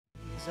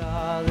These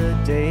are the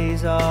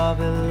days of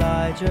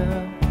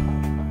Elijah,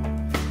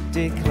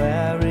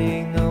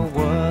 declaring the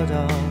word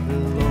of the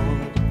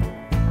Lord.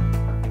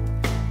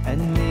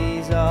 And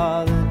these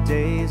are the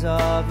days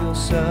of your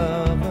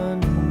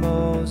servant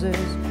Moses,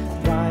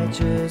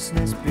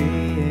 righteousness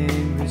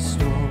being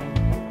restored.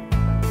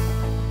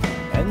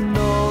 And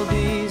all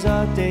these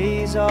are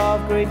days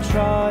of great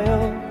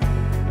trial,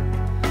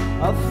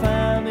 of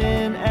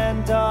famine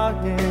and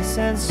darkness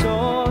and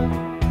sword.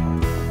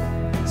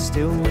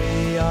 Still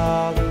we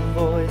are the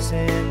voice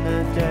in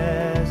the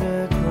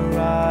desert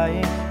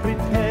crying,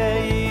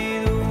 prepare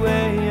ye the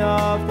way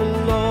of the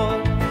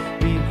Lord.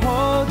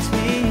 Behold,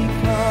 he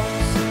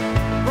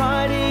comes,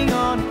 riding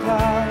on a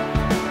cloud,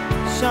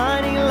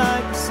 shining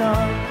like the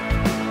sun.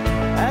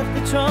 At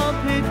the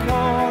trumpet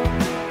call,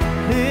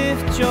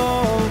 lift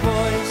your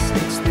voice,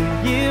 it's the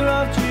year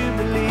of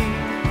Jubilee,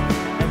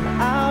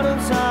 and out of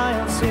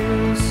Zion's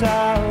hill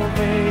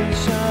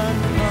salvation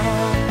comes.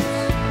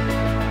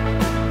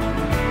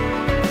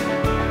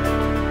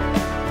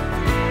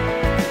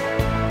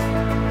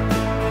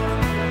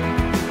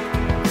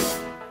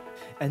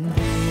 And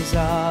these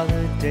are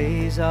the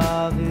days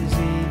of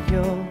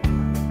Ezekiel,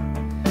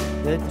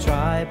 the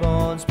dry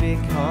bones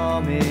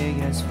becoming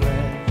as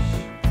flesh.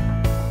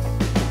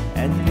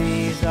 And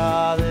these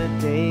are the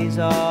days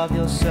of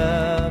your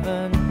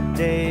servant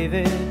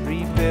David,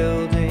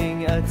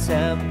 rebuilding a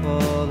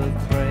temple of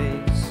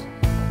praise.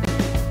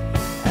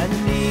 And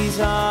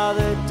these are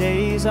the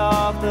days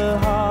of the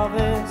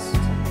harvest,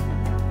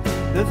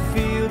 the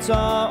fields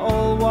are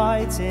all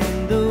white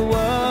in the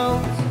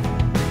world.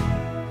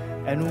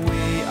 And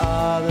we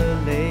are the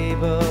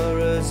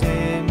laborers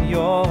in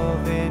your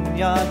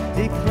vineyard,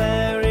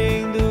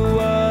 declaring the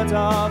word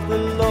of the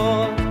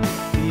Lord.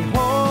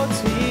 Behold,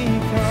 he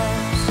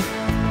comes,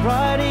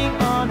 riding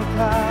on a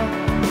cloud,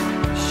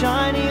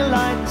 shining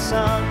like the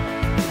sun.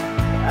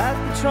 At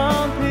the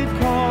trumpet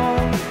call,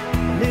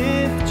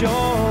 lift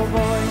your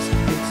voice,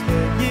 it's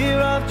the year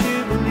of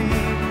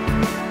Jubilee,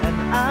 and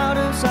out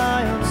of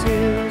Zion's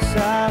hill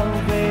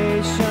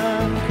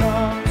salvation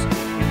comes.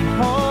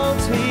 Behold,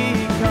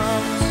 he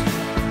comes,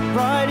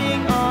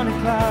 riding on a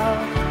cloud,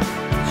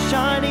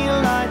 shining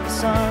like the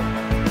sun.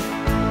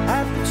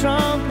 At the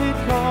trumpet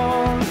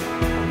call,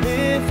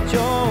 lift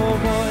your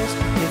voice,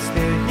 it's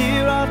the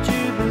year of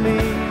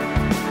Jubilee,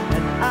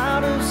 and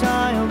out of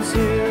Zion's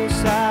hill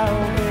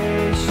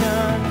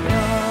salvation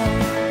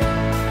comes.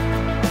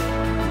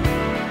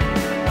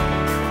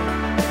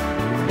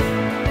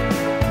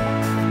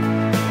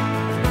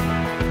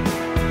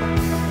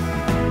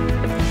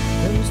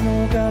 There is no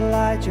God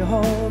like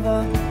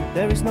Jehovah,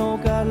 there is no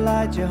God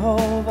like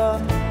Jehovah,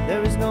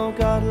 there is no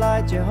God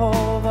like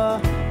Jehovah,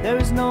 there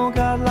is no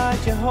God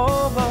like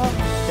Jehovah,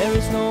 there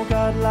is no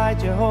God like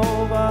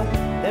Jehovah,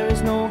 there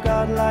is no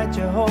God like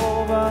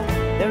Jehovah,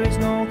 there is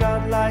no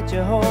God like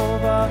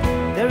Jehovah,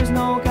 there is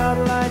no God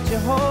like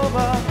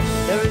Jehovah,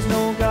 there is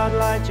no God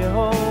like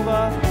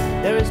Jehovah,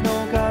 there is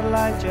no God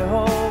like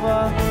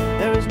Jehovah,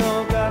 there is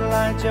no God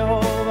like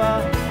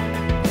Jehovah.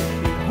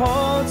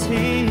 Behold,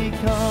 he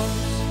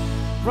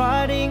comes,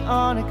 riding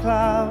on a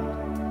cloud,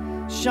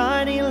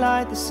 shining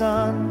like the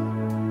sun.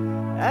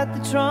 At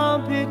the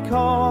trumpet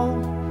call,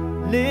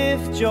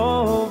 lift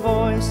your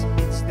voice,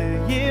 it's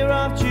the year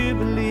of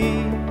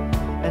Jubilee,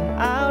 and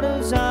out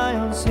of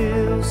Zion's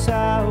hill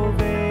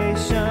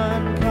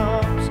salvation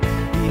comes.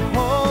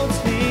 Behold,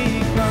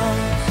 he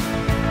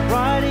comes,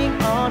 riding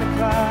on a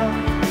cloud,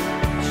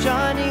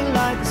 shining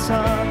like the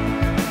sun.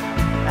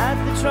 At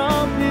the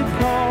trumpet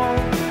call,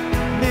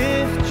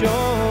 lift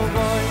your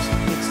voice,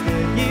 it's the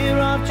year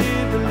of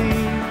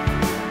Jubilee,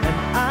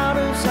 out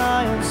of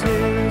Zion's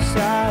hill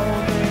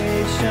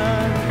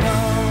salvation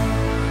comes.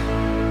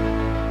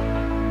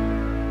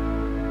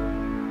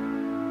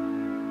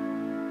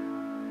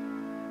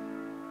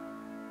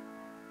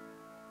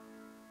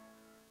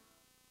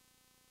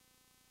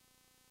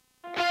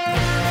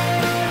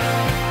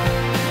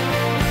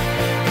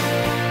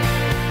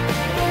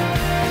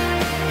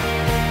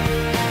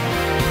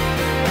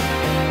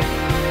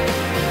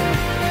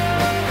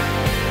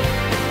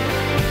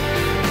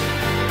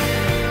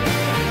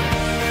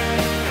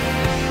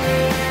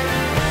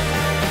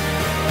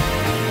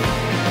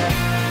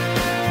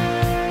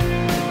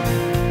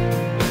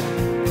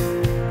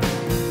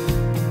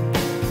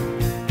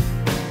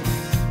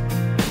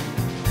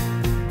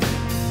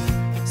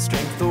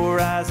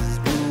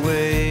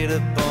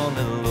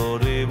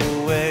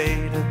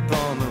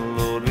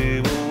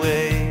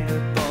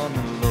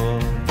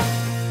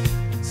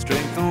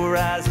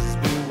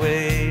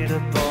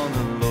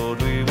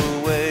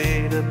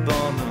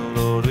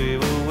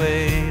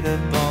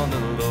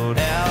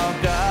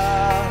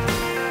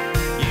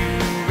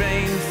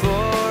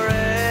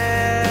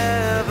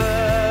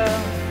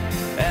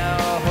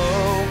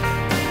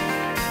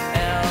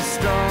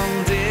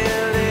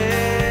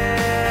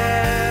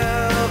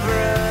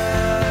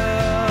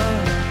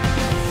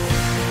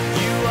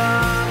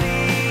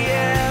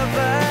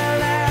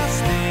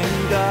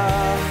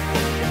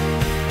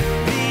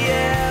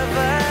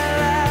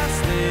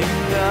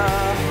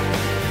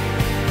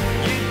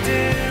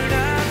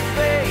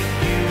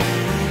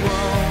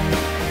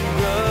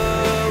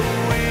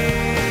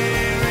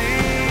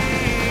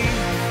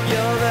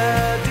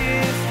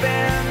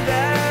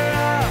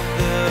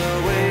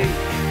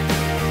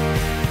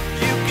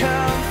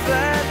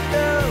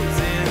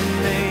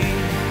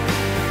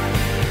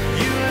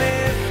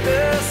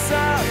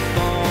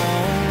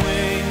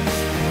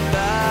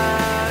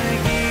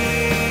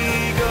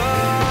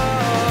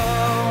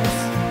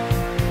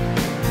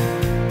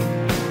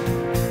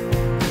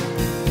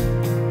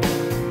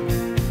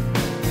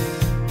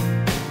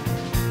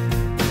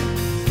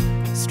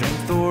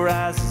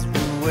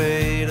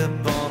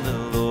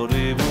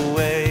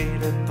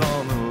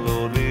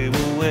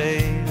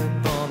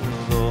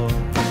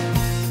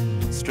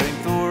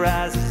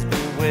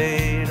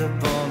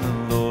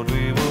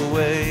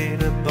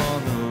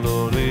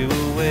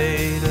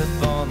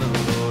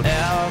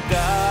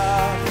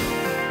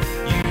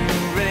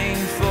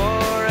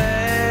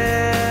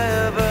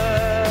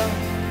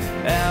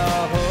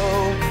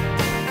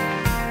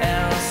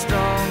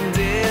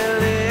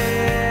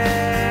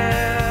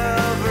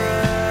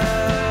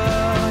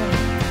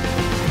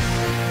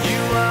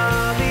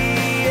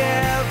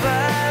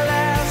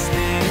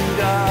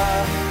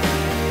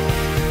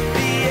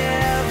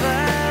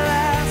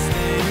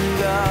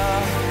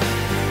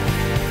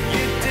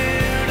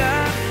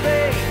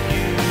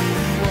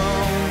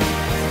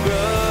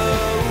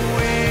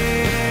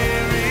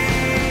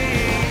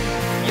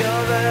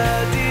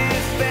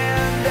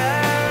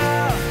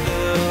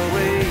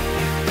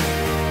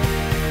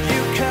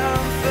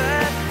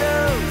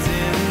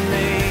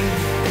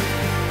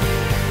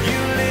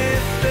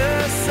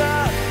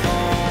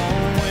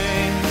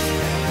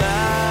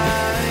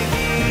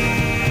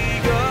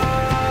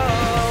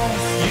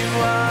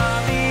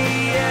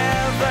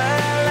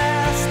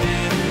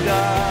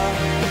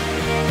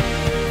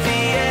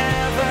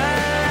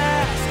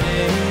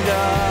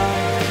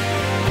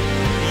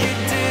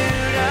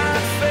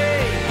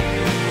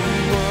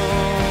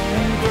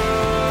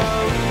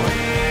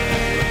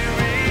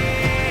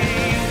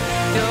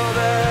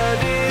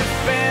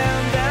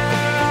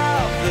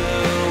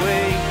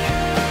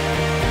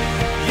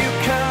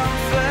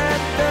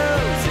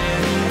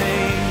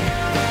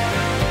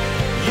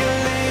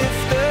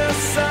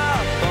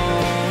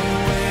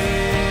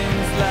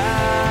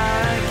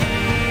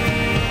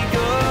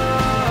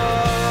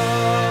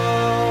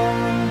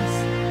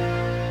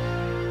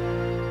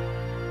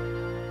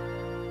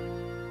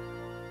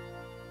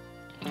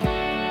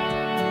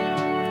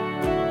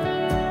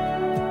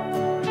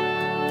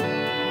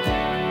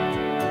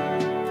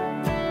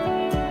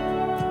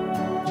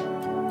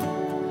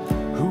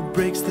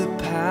 breaks the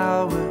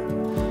power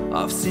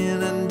of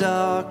sin and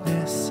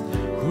darkness,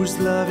 whose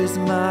love is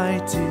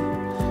mighty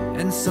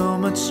and so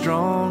much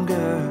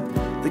stronger,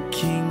 the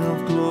King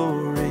of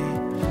glory,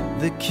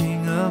 the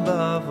King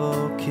above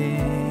all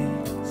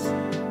kings,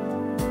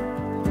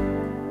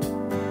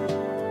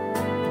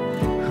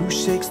 who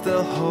shakes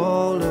the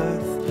whole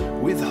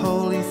earth with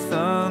holy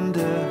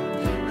thunder,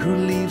 who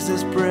leaves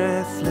us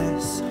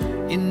breathless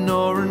in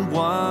awe and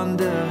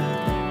wonder,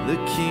 the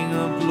King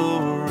of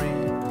glory,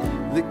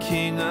 the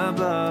King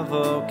above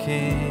all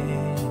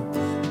kings.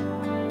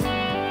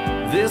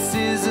 This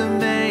is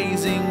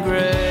amazing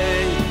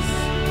grace.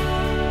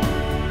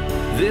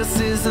 This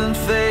is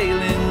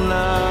unfailing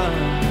love,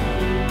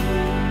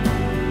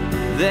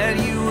 that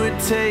you would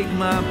take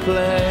my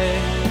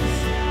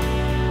place,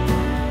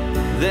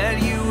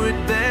 that you would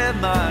bear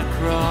my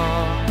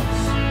cross,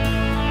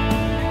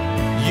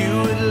 you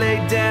would lay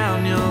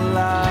down your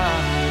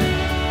life,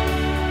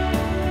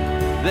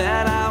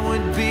 that I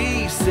would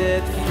be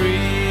set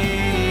free.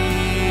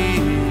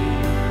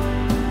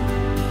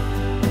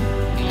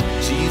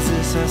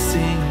 Jesus, I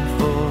sing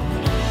for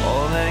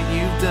all that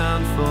you've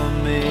done for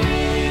me.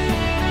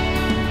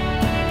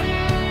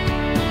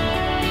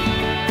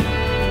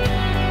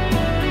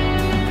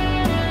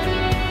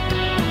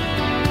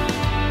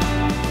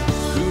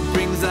 Who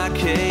brings our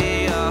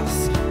chaos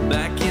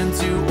back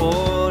into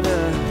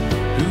order,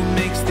 who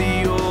makes the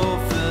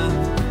orphan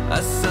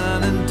a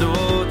son and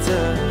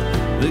daughter,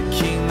 the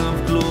King of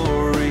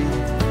glory,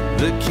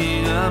 the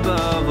King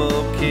above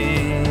all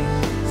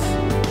kings,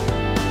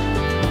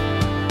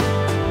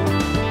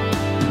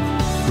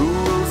 who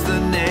rules the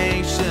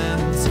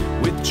nations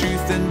with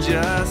truth and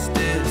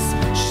justice,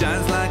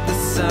 shines like the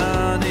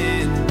sun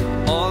in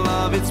all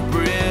of its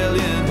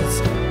brilliance,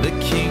 the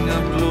King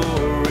of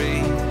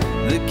glory,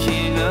 the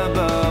King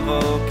above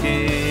all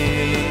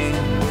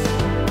kings.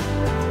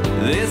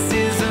 This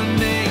is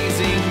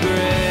amazing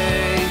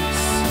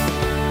grace.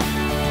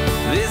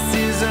 This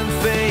is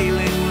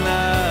unfailing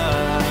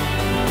love,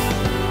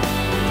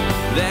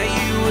 that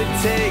you would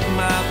take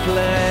my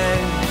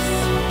place,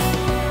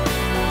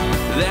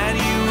 that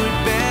you would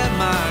bear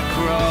my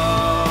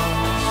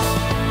cross,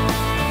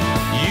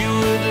 you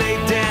would lay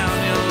down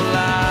your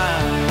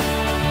life,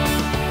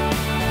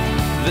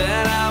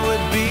 that I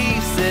would be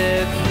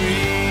set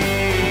free.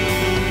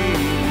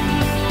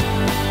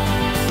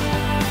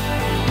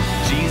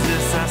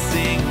 Jesus, I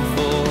sing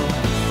for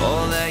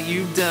all that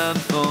you've done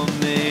for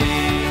me.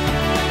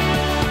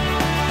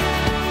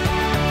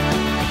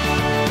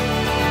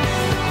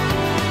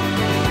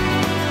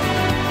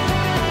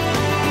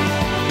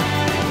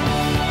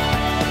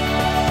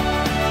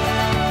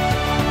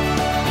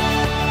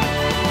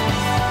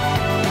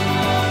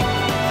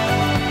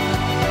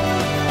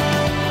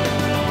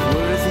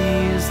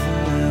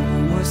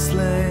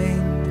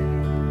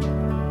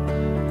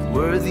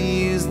 Worthy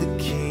is the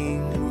King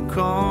who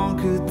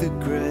conquered the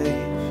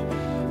grave.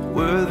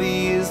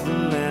 Worthy is the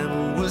Lamb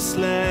who was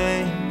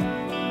slain.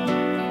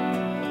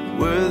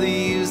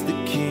 Worthy is the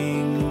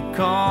King who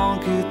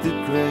conquered the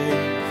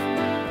grave.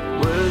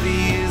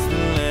 Worthy is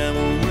the Lamb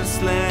who was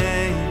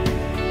slain.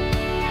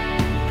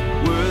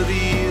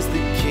 Worthy is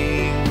the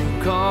King who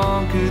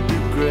conquered the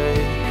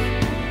grave.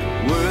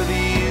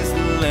 Worthy is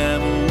the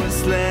Lamb who was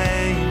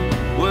slain.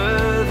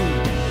 Worthy,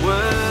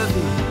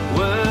 worthy,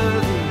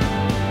 worthy.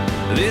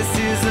 This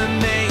is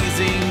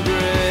amazing grace.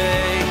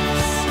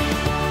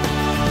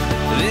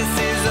 This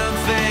is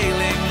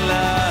unfailing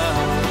love,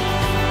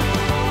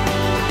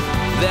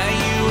 that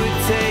you would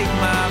take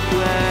my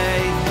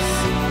place,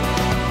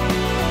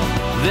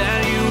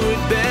 that you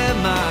would bear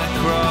my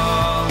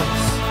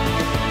cross,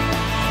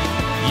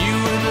 you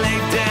would lay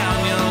down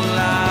your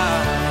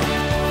life,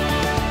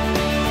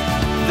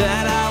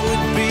 that I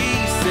would be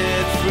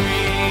set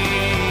free.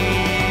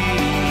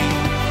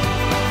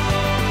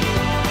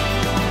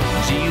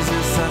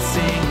 Jesus, I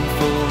sing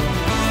for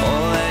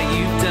all that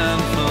you've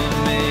done for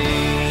me.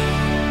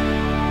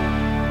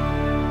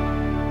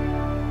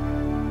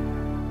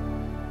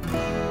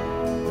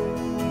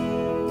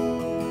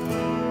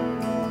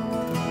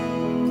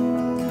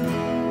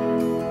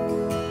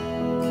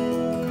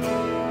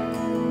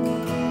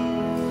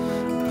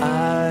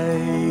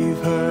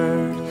 I've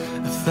heard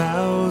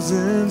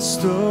 1,000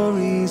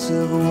 stories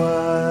of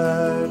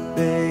what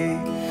they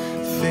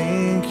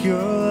think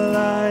you're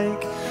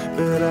like,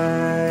 but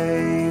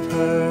I've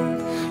heard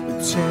the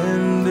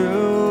tender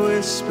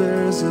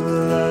whispers of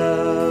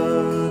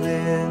love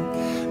in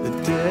the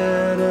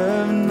dead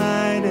of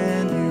night,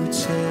 and you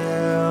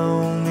tell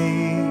me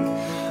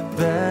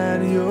that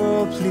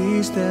you're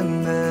pleased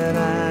and that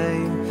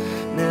I'm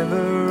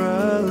never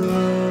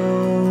alone.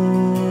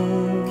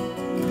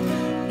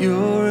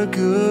 You're a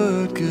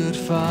good, good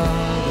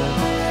Father.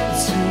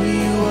 It's who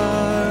you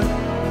are.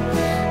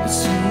 It's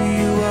who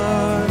you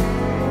are.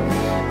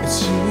 It's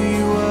who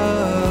you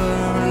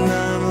are, and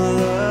I'm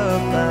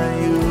loved by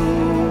you.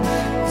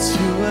 It's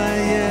who I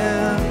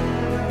am.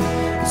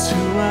 It's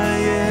who I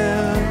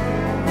am.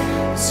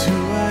 It's who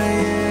I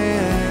am.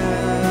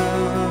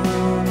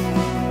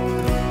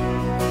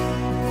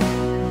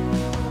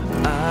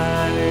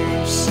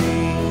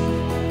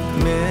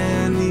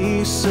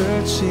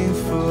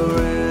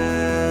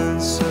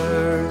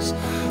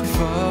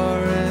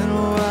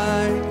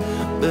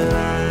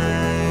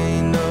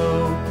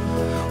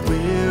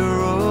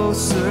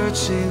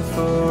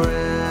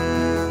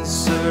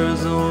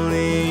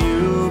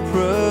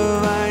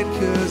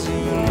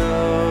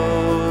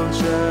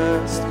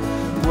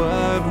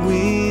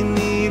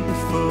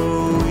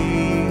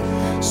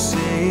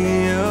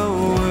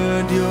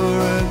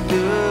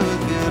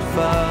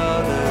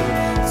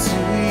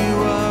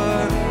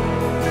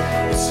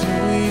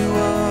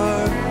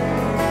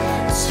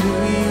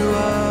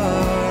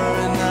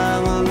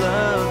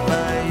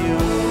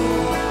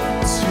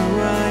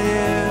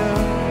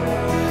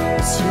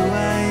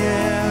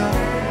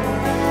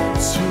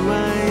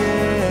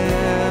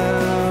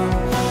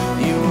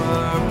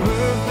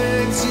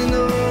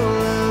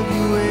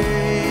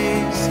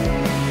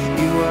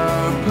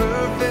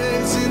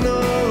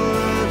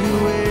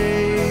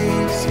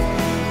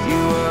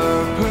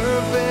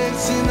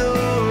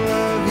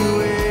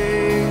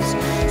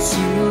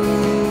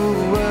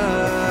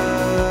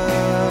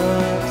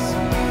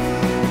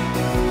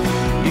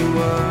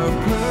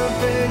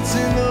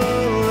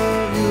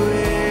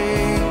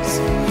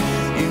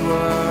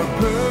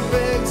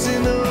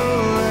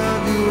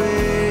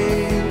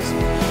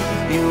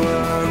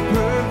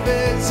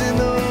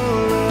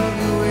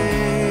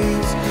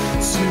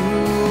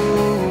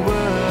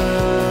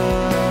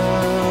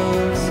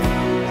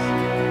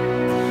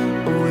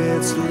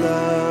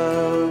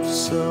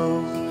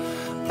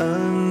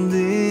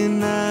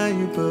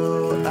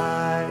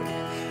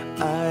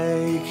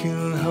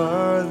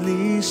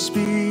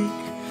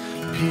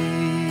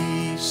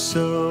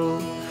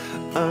 so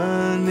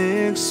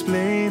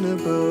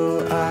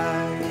unexplainable.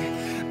 I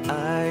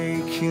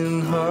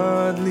can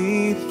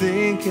hardly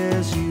think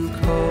as you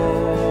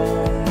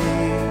call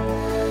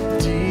me,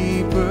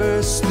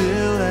 deeper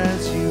still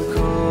as you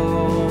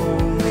call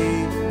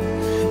me,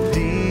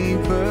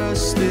 deeper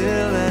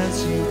still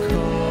as you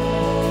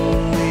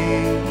call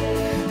me,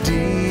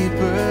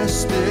 deeper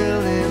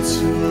still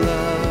into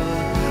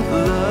love,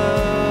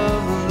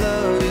 love,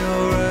 love.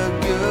 You're a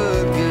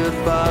good, good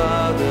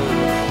Father.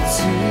 It's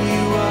who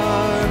you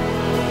are,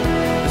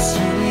 it's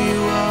who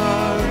you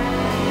are,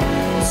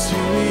 it's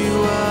who you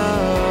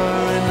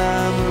are, and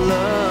I'm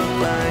loved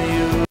by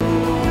you.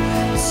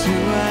 It's who I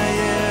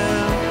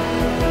am,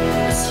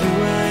 it's who I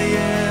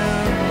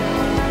am,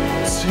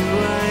 it's who I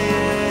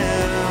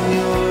am.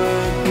 You're a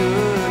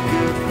good,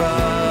 good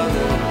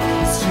Father.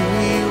 It's who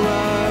you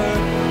are,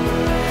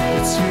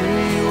 it's who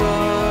you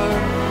are,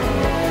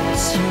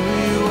 it's who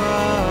you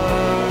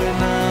are,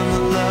 and I'm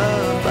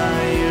loved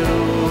by you.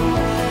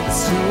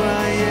 It's who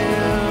I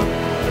am,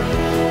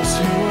 it's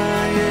who I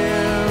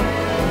am,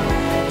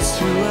 it's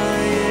who I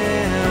am.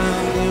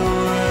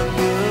 You're a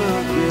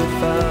good, good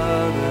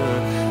Father.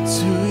 It's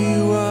who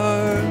you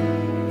are,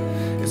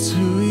 it's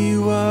who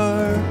you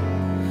are,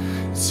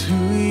 it's who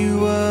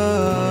you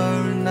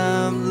are, and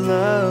I'm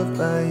loved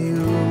by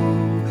you.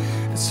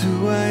 It's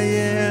who I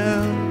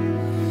am,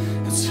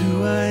 it's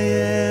who I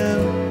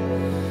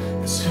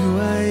am, it's who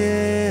I am.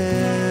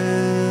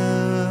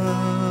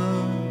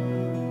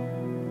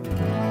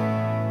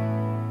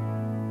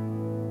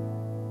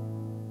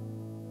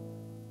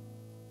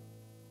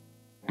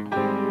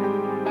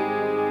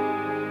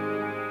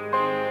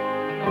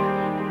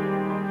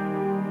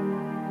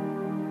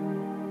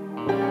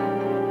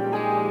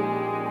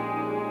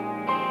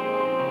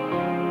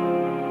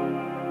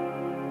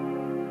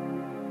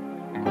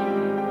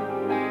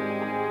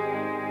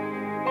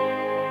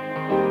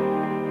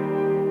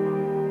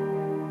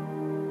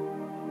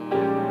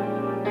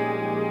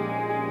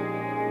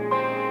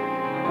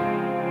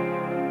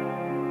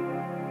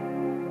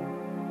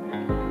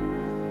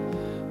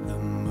 The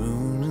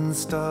moon and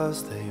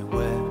stars, they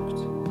wept.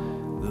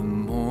 The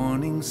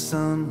morning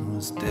sun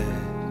was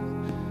dead.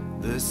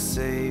 The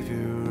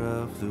Savior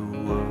of the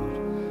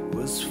world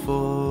was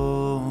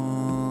fallen.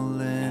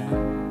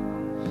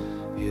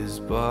 His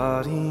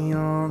body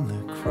on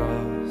the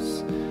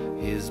cross,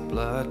 his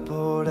blood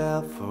poured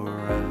out for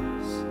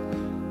us.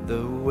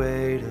 The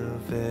weight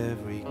of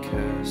every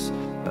curse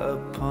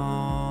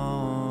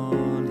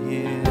upon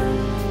him.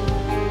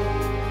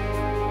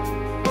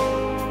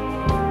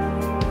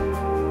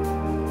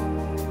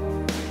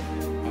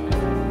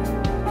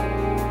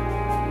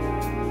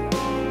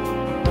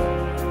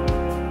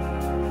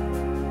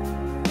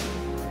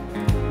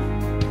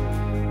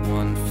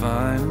 One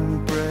final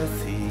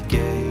breath he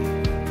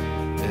gave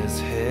as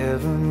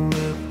heaven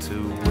looked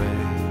away.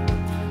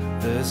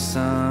 The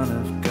Son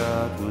of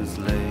God was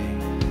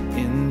laid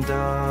in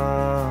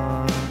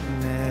darkness.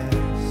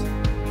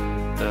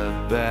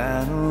 A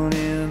battle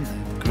in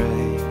the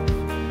grave,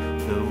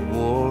 the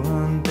war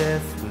on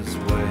death was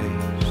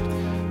waged.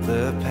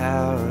 The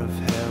power of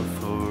hell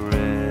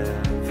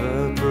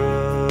forever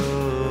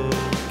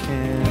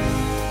broken.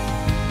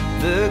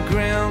 The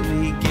ground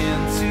began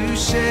to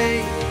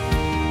shake,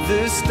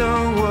 the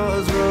stone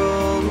was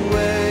rolled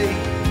away.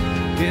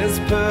 His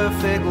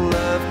perfect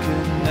love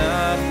could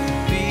not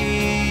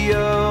be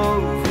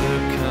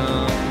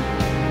overcome.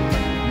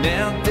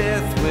 Now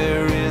death,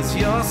 where is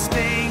your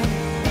sting?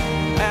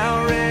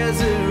 Our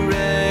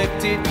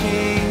resurrected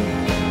King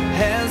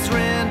has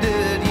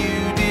rendered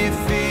you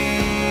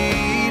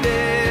defeated.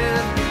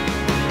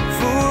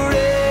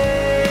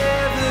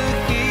 Forever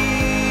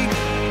he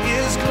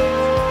is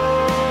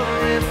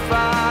glorified.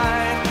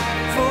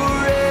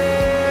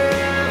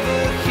 Forever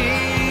he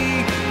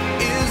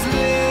is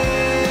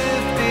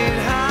lifted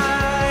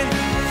high.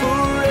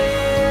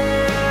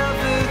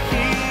 Forever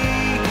he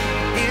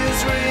is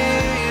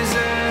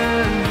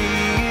risen. He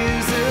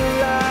is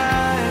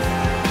alive.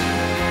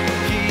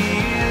 He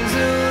is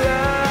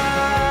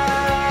alive.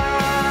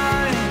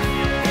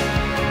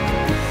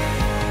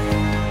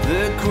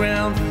 The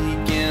ground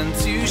began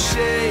to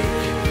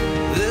shake,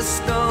 the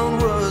stone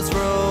was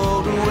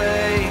rolled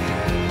away.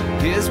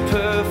 His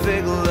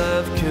perfect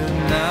love could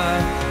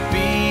not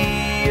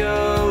be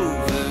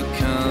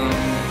overcome.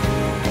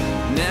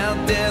 Now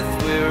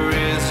death, where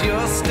is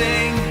your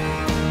sting?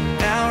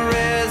 Our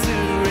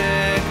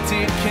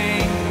resurrected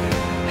King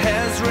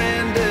has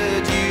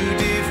rendered you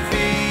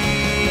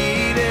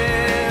defeated.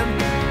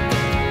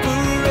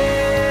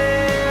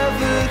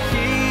 Forever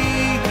he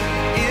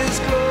is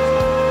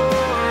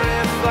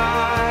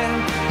glorified.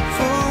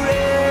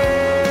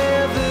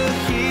 Forever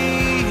he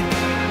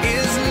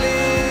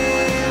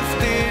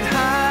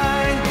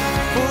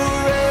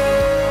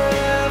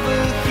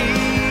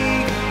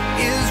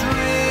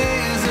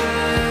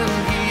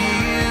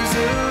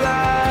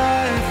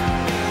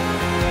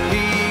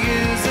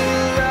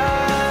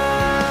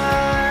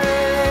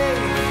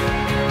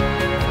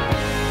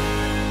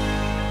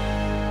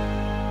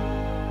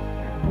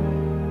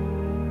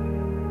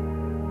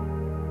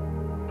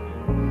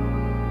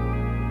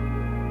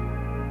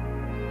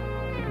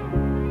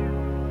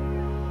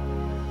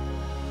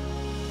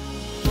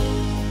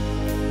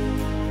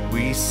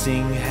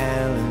sing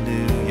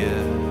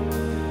hallelujah.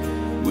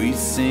 We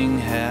sing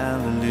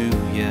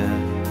hallelujah.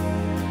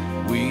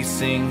 We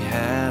sing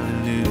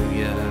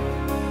hallelujah.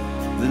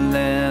 The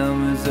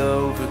Lamb is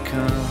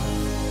overcome.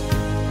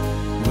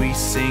 We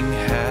sing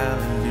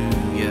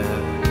hallelujah.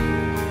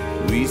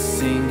 We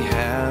sing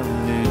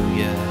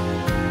hallelujah.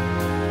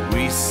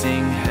 We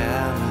sing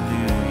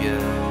hallelujah.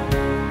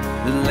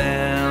 The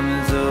Lamb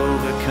is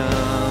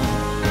overcome.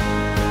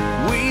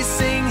 We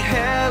sing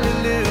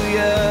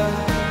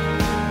hallelujah.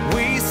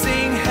 We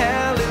sing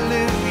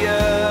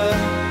hallelujah.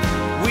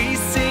 We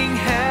sing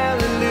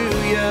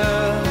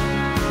hallelujah.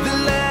 The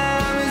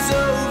Lamb is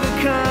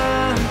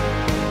overcome.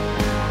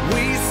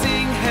 We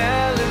sing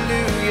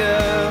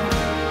hallelujah.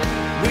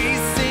 We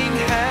sing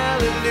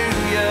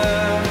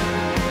hallelujah.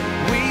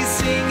 We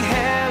sing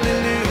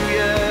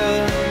hallelujah.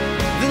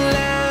 The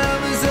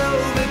Lamb is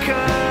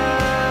overcome.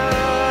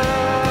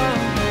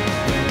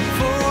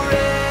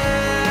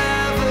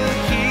 Forever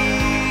He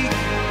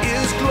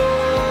is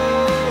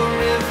glorified.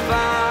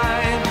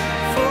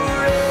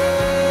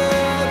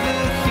 Forever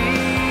He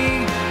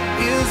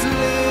is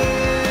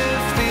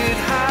lifted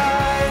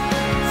high.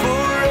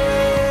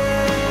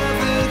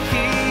 Forever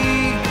He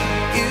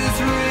is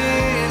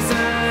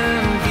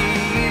risen. He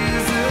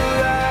is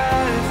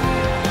alive.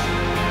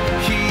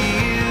 He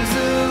is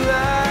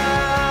alive.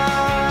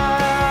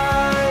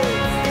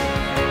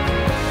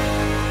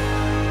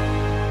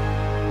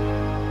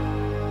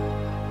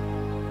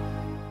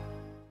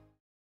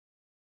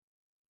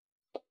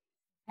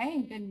 Hey,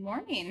 good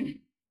morning.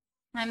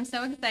 I'm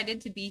so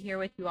excited to be here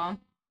with you all.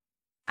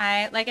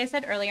 Like I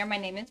said earlier, my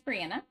name is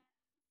Brianna,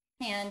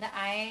 and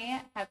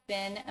I have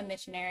been a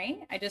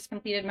missionary. I just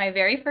completed my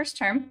very first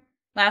term.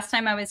 Last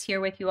time I was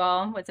here with you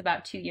all was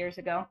about 2 years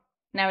ago,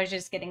 and I was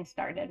just getting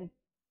started.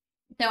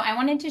 So I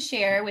wanted to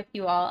share with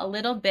you all a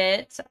little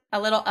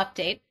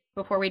update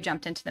before we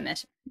jumped into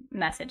the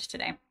message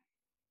today.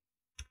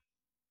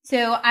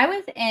 So I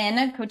was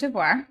in Cote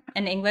d'Ivoire.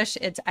 In English,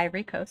 it's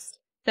Ivory Coast.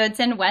 So it's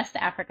in West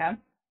Africa.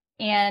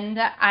 And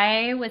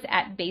I was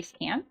at base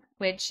camp,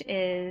 which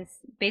is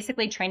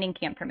basically training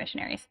camp for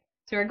missionaries.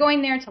 So we're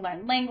going there to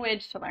learn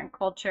language, to learn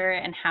culture,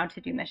 and how to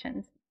do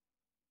missions.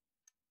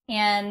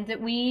 And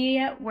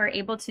we were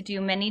able to do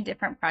many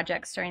different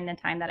projects during the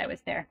time that I was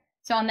there.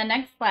 So on the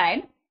next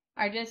slide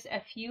are just a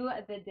few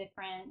of the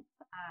different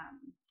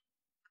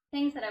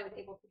things that I was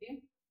able to do.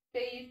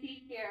 So you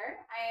see here,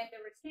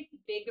 there were 6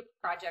 big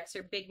projects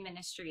or big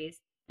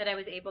ministries that I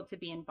was able to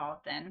be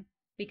involved in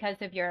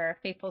because of your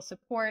faithful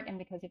support and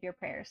because of your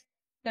prayers.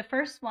 The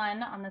first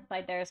one on the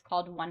slide there is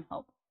called One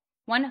Hope.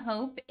 One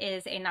Hope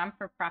is a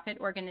non-for-profit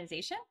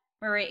organization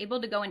where we're able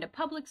to go into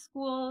public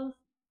schools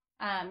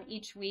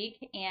each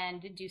week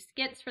and do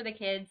skits for the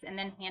kids and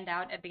then hand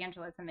out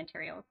evangelism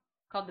materials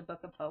called the Book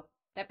of Hope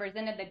that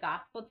presented the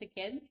gospel to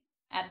kids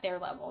at their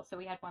level. So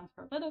we had ones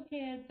for little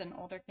kids and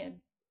older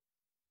kids.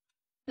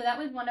 So that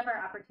was one of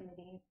our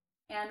opportunities.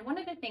 And one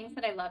of the things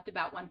that I loved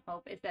about One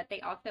Hope is that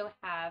they also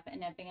have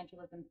an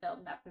evangelism film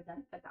that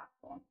presents the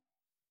gospel.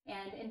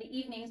 And in the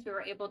evenings, we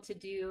were able to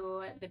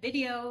do the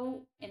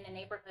video in the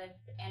neighborhoods,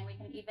 and we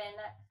can even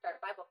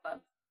start Bible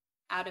clubs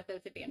out of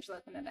those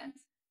evangelism events.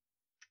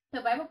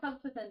 So Bible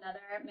clubs was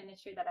another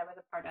ministry that I was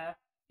a part of.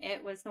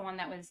 It was the one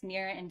that was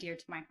near and dear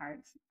to my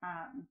heart.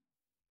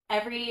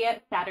 Every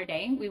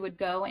Saturday, we would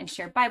go and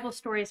share Bible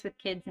stories with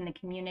kids in the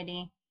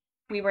community.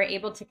 We were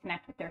able to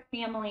connect with their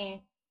families,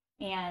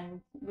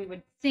 and we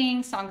would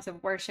sing songs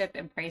of worship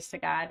and praise to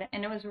God.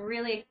 And it was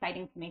really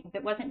exciting to me because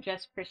it wasn't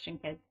just Christian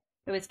kids.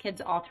 It was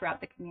kids all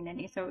throughout the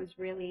community. So it was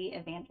really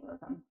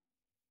evangelism.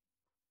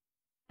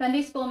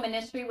 Sunday school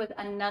ministry was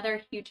another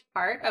huge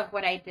part of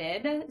what I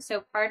did.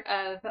 So part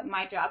of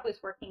my job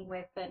was working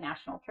with the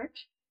National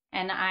Church,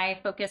 and I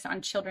focused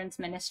on children's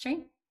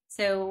ministry.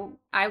 So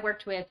I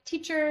worked with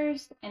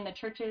teachers in the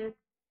churches.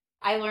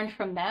 I learned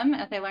from them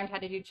as I learned how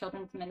to do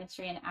children's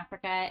ministry in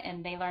Africa,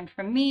 and they learned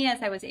from me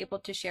as I was able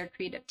to share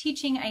creative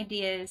teaching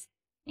ideas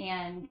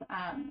and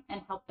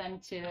help them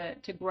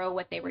to grow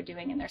what they were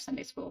doing in their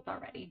Sunday schools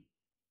already.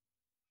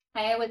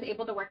 I was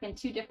able to work in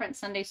 2 different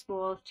Sunday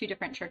schools, 2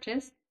 different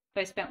churches. So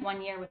I spent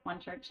 1 year with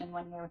one church and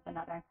 1 year with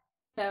another.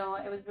 So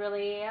it was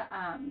really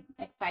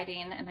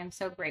exciting, and I'm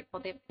so grateful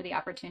for the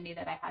opportunity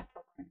that I had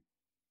to learn.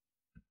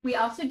 We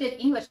also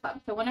did English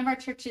club. So one of our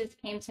churches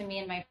came to me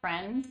and my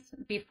friends.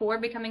 Before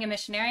becoming a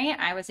missionary,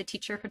 I was a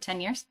teacher for 10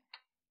 years.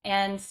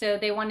 And so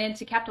they wanted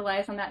to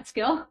capitalize on that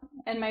skill.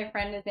 And my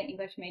friend is an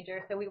English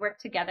major. So we worked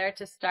together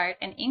to start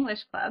an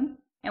English club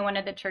in one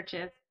of the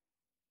churches.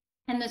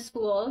 And the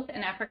schools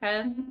in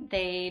Africa,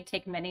 they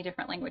take many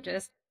different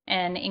languages,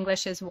 and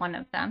English is one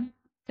of them.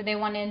 So they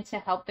wanted to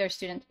help their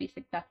students be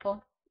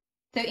successful.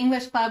 So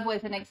English club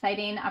was an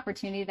exciting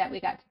opportunity that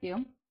we got to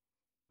do.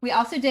 We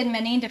also did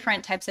many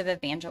different types of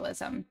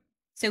evangelism.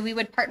 So we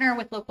would partner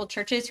with local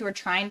churches who were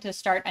trying to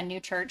start a new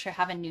church or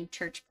have a new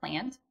church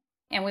plant.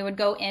 And we would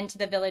go into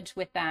the village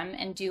with them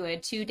and do a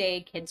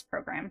 2-day kids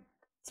program.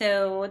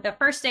 So the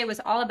first day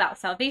was all about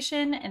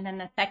salvation. And then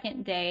the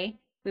second day,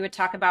 we would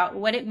talk about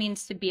what it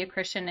means to be a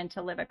Christian and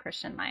to live a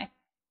Christian life.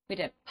 We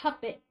did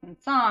puppets and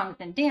songs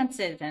and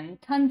dances and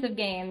tons of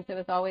games. It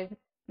was always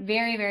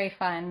very, very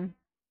fun.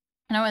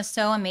 And it was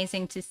so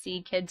amazing to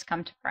see kids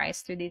come to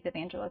Christ through these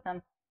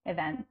evangelism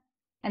events.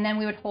 And then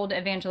we would hold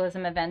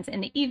evangelism events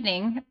in the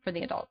evening for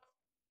the adults.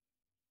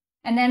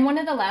 And then one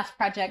of the last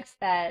projects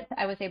that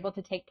I was able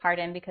to take part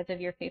in because of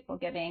your faithful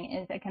giving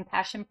is a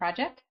compassion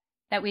project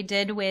that we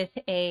did with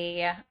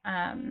a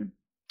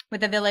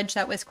village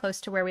that was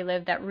close to where we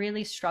lived that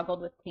really struggled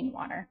with clean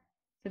water.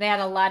 So they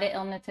had a lot of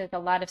illnesses, a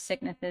lot of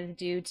sicknesses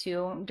due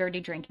to dirty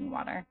drinking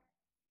water.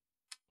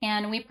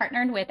 And we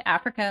partnered with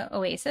Africa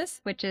Oasis,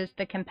 which is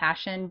the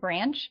compassion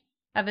branch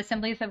of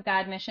Assemblies of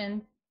God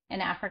missions in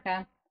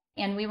Africa.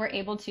 And we were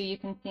able to, you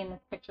can see in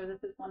this picture,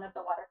 this is one of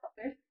the water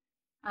filters.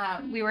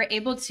 We were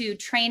able to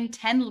train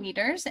 10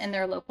 leaders in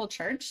their local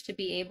church to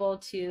be able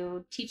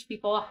to teach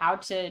people how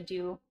to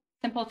do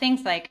simple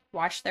things like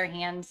wash their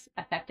hands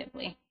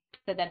effectively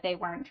so that they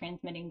weren't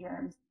transmitting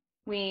germs.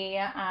 We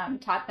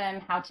taught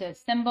them how to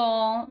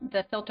assemble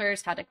the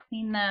filters, how to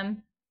clean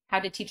them, how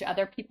to teach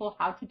other people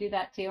how to do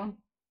that too.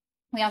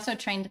 We also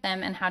trained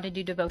them in how to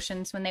do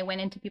devotions when they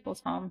went into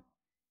people's homes.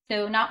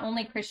 So not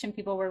only Christian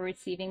people were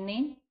receiving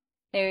these,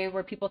 they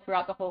were people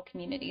throughout the whole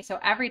community. So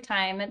every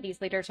time these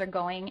leaders are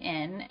going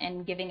in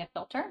and giving a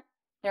filter,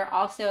 they're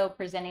also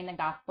presenting the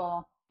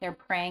gospel. They're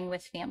praying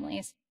with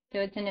families.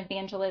 So it's an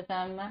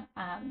evangelism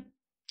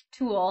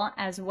tool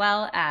as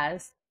well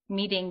as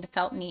meeting the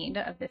felt need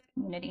of this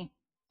community.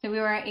 So we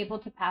were able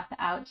to pass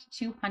out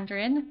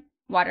 200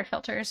 water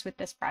filters with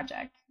this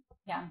project.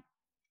 Yeah.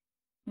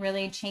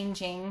 Really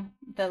changing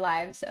the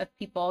lives of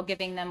people,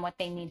 giving them what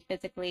they need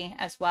physically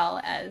as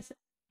well as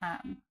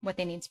what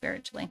they need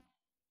spiritually.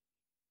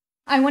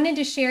 I wanted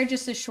to share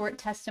just a short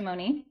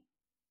testimony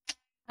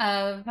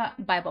of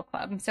Bible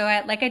Club. So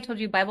like I told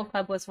you, Bible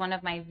Club was one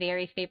of my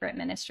very favorite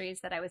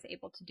ministries that I was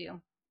able to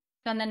do.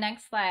 So on the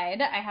next slide,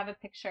 I have a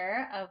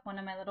picture of one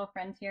of my little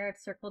friends here.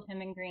 I've circled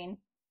him in green.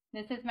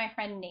 This is my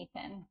friend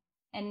Nathan.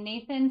 And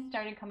Nathan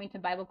started coming to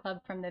Bible Club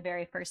from the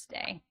very first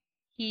day.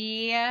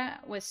 He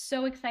was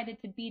so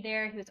excited to be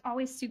there. He was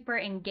always super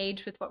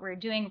engaged with what we were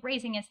doing,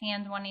 raising his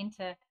hand, wanting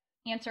to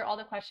answer all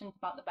the questions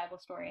about the Bible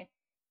stories.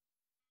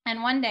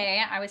 And one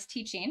day I was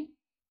teaching,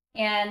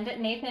 and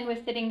Nathan was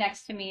sitting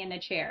next to me in a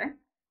chair.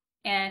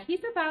 And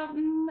he's about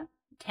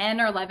 10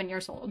 or 11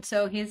 years old,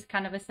 so he's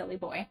kind of a silly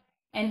boy.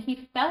 And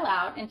he fell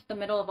out into the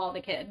middle of all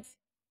the kids.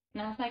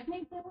 And I was like,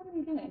 Nathan, what are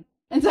you doing?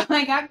 And so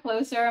I got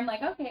closer. I'm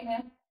like, okay,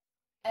 man.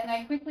 And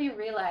I quickly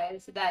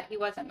realized that he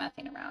wasn't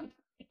messing around.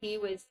 He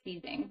was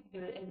seizing.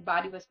 His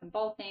body was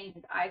convulsing.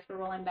 His eyes were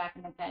rolling back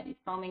in his head.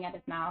 He's foaming at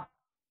his mouth.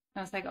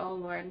 I was like, oh,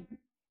 Lord,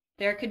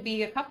 there could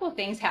be a couple of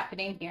things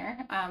happening here.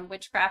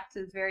 Witchcraft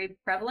is very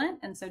prevalent,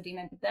 and so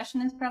demon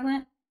possession is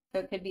prevalent.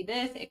 So it could be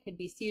this. It could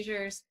be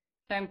seizures.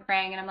 So I'm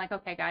praying, and I'm like,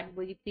 okay, God,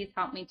 will you please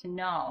help me to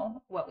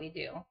know what we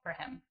do for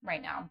him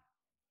right now?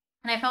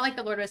 And I felt like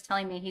the Lord was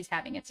telling me he's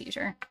having a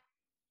seizure.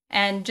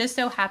 And just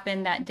so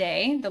happened that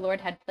day, the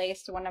Lord had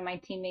placed one of my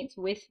teammates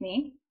with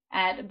me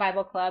at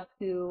Bible Club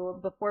who,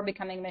 before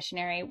becoming a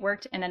missionary,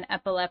 worked in an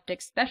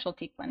epileptic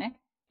specialty clinic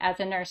as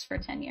a nurse for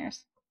 10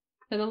 years.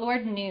 So the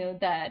Lord knew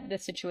that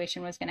this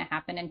situation was going to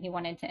happen, and he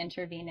wanted to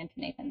intervene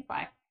into Nathan's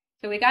life.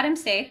 So we got him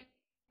safe.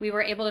 We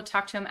were able to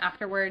talk to him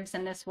afterwards,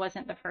 and this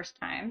wasn't the first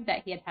time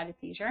that he had had a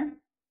seizure.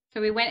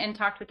 So we went and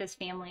talked with his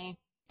family,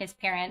 his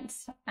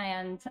parents,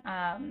 and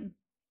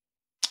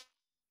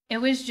it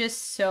was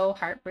just so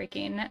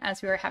heartbreaking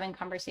as we were having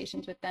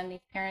conversations with them. These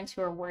parents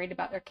who are worried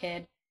about their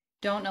kid,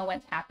 don't know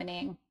what's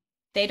happening.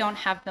 They don't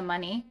have the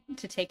money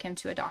to take him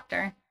to a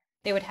doctor.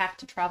 They would have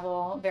to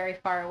travel very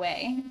far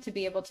away to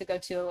be able to go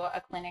to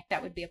a clinic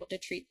that would be able to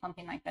treat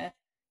something like this.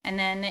 And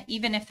then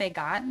even if they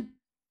got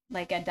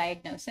like a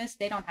diagnosis,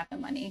 they don't have the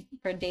money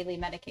for daily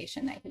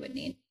medication that he would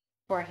need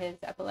for his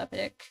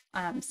epileptic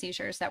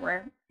seizures that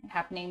were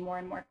happening more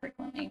and more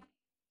frequently.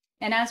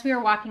 And as we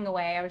were walking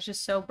away, I was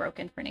just so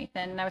broken for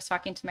Nathan. And I was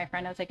talking to my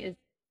friend. I was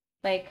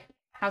like,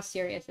 how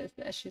serious is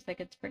this? She's like,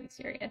 it's pretty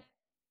serious.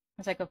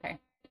 I was like, okay.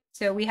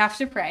 So we have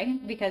to pray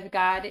because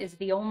God is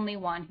the only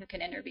one who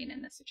can intervene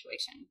in this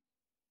situation.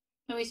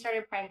 So we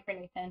started praying for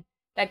Nathan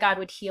that God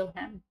would heal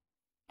him.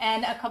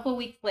 And a couple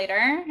weeks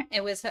later,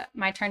 it was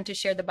my turn to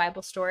share the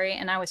Bible story.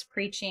 And I was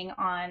preaching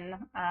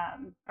on,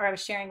 or I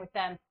was sharing with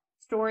them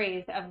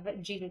stories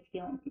of Jesus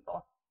healing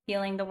people,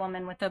 healing the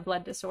woman with a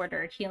blood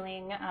disorder,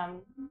 healing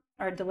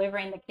or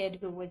delivering the kid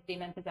who was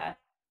demon possessed.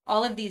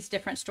 All of these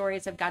different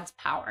stories of God's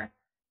power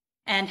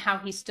and how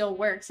he still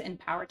works in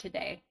power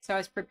today. So I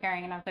was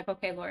preparing and I was like,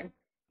 okay, Lord,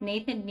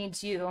 Nathan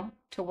needs you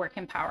to work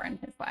in power in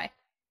his life.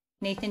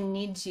 Nathan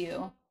needs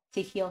you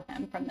to heal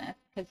him from this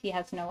because he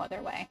has no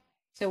other way.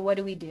 So what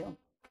do we do?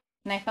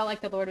 And I felt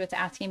like the Lord was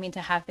asking me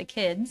to have the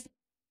kids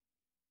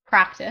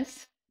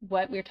practice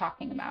what we're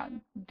talking about.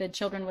 The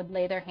children would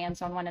lay their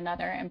hands on one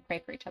another and pray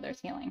for each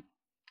other's healing.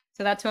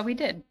 So that's what we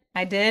did.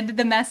 I did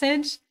the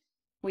message.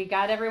 We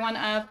got everyone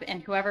up,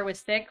 and whoever was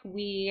sick,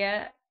 we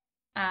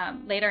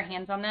laid our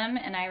hands on them.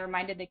 And I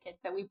reminded the kids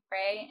that we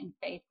pray in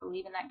faith,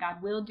 believing that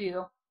God will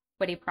do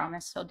what he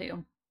promised he'll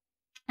do.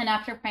 And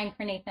after praying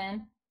for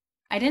Nathan,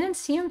 I didn't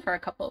see him for a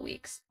couple of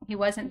weeks. He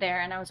wasn't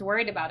there, and I was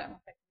worried about him. I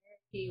was like,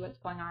 see what's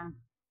going on.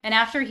 And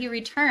after he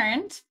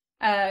returned,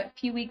 a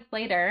few weeks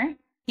later,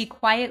 he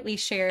quietly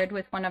shared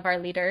with one of our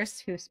leaders,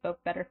 who spoke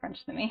better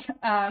French than me,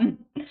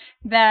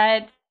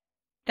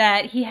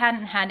 that he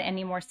hadn't had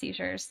any more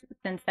seizures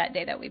since that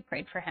day that we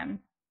prayed for him.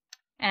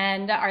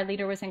 And our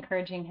leader was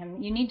encouraging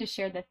him, you need to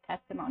share this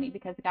testimony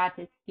because God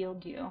has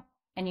healed you,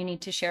 and you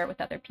need to share it with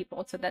other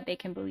people so that they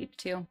can believe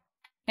too.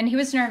 And he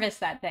was nervous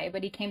that day,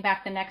 but he came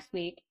back the next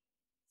week,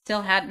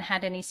 still hadn't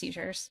had any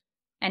seizures.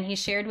 And he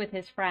shared with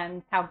his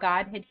friends how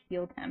God had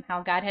healed him,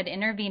 how God had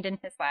intervened in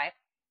his life.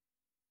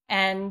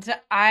 And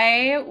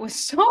I was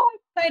so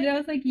excited. I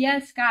was like,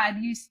 yes, God,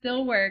 you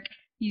still work.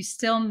 You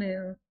still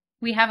move.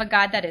 We have a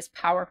God that is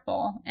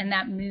powerful and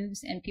that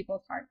moves in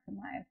people's hearts and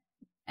lives.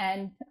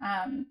 And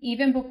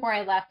even before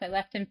I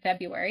left in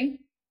February.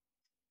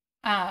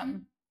 I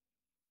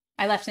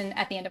left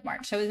at the end of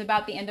March. So it was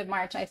about the end of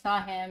March. I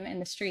saw him in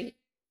the street,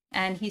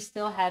 and he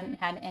still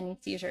hadn't had any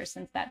seizures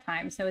since that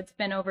time. So it's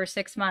been over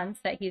 6 months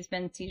that he's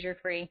been seizure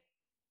free,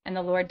 and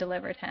the Lord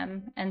delivered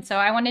him. And so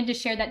I wanted to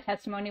share that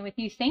testimony with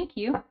you. Thank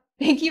you.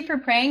 Thank you for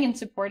praying and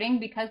supporting.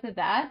 Because of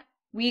that,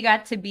 we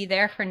got to be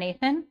there for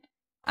Nathan,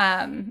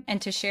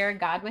 and to share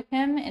God with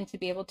him and to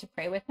be able to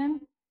pray with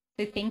him.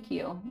 So thank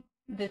you.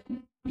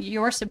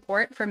 Your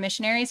support for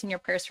missionaries and your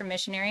prayers for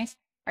missionaries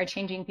are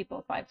changing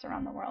people's lives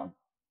around the world.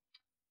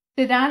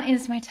 So that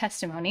is my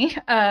testimony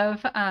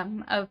of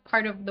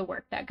part of the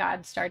work that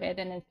God started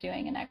and is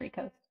doing in Ivory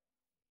Coast.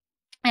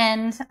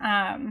 And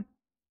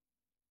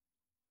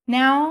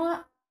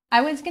now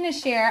I was going to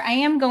share, I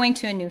am going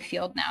to a new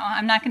field now.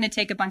 I'm not going to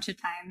take a bunch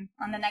of time.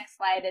 On the next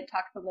slide, it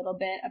talks a little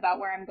bit about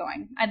where I'm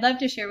going. I'd love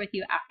to share with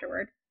you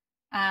afterward.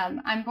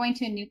 I'm going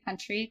to a new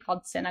country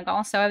called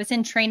Senegal. So I was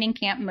in training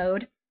camp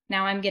mode.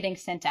 Now I'm getting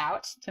sent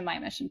out to my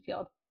mission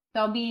field.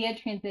 So I'll be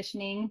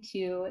transitioning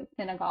to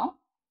Senegal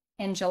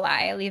in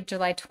July. I leave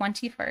July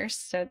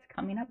 21st, so it's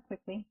coming up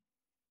quickly.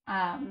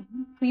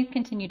 Please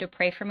continue to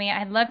pray for me.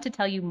 I'd love to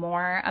tell you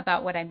more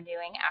about what I'm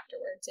doing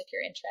afterwards if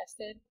you're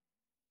interested.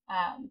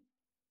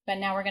 But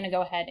now we're going to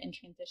go ahead and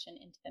transition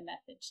into the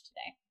message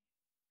today.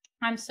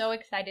 I'm so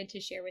excited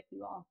to share with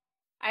you all.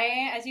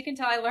 As you can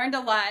tell, I learned a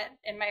lot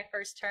in my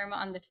first term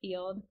on the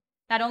field.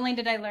 Not only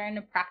did I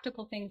learn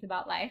practical things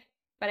about life,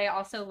 but I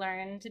also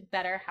learned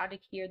better how to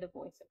hear the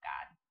voice of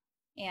God.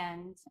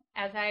 And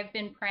as I've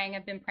been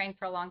praying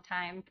for a long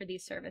time for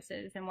these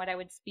services and what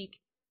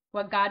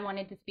God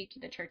wanted to speak to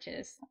the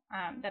churches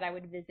that I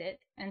would visit.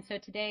 And so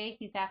today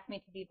he's asked me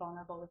to be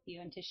vulnerable with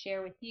you and to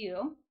share with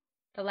you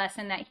the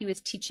lesson that he was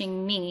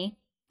teaching me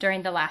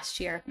during the last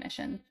year of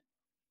missions.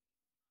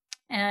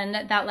 And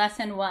that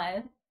lesson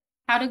was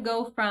how to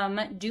go from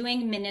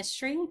doing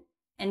ministry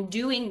and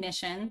doing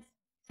missions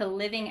to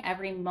living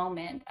every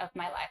moment of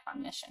my life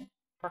on mission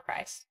for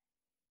Christ.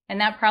 And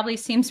that probably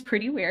seems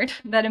pretty weird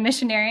that a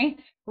missionary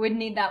would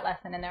need that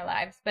lesson in their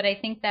lives. But I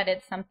think that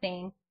it's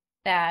something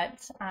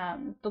that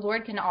the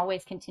Lord can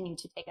always continue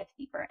to take us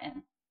deeper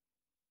in.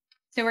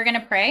 So we're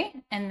going to pray,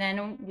 and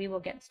then we will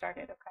get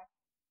started, okay?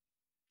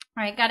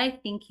 All right, God, I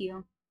thank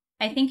you.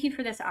 I thank you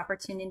for this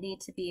opportunity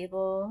to be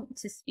able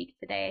to speak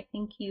today. I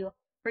thank you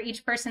for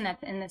each person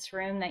that's in this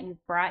room that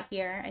you've brought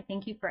here. I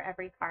thank you for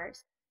every heart.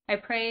 I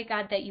pray,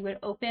 God, that you would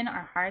open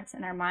our hearts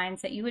and our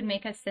minds, that you would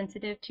make us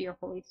sensitive to your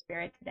Holy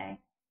Spirit today,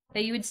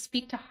 that you would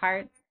speak to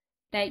hearts,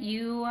 that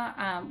you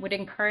would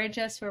encourage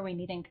us where we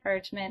need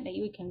encouragement, that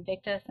you would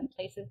convict us in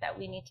places that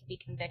we need to be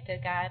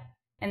convicted, God,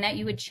 and that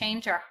you would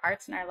change our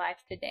hearts and our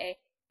lives today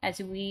as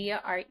we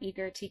are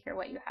eager to hear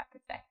what you have to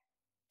say.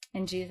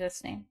 In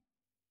Jesus' name.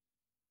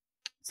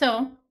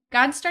 So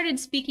God started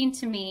speaking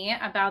to me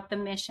about the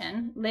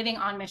mission, living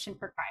on mission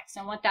for Christ,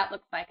 and what that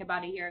looked like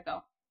about a year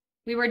ago.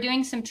 We were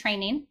doing some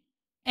training.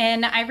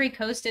 In Ivory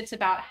Coast, it's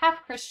about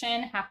half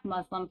Christian, half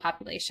Muslim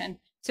population.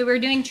 So we're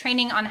doing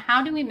training on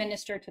how do we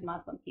minister to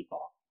Muslim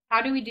people?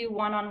 How do we do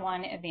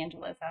one-on-one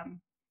evangelism?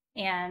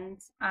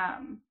 And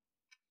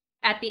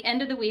at the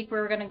end of the week, we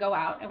were going to go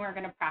out and we were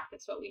going to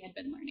practice what we had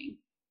been learning.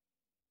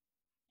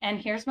 And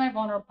here's my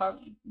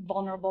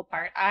vulnerable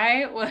part.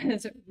 I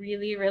was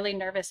really, really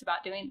nervous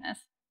about doing this.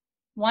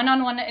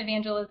 One-on-one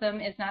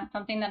evangelism is not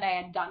something that I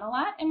had done a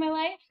lot in my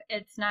life.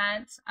 It's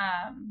not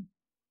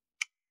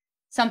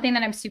something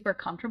that I'm super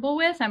comfortable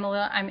with.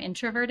 I'm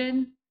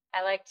introverted.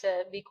 I like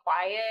to be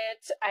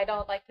quiet. I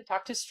don't like to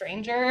talk to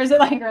strangers. It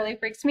really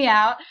freaks me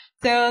out.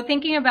 So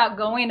thinking about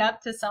going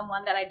up to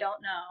someone that I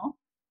don't know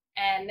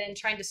and then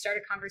trying to start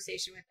a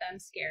conversation with them,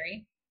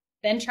 scary.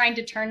 Then trying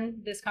to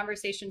turn this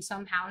conversation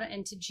somehow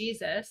into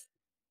Jesus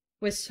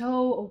was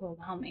so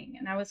overwhelming.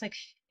 And I was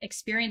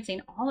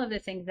experiencing all of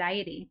this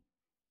anxiety.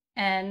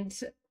 And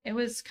it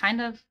was kind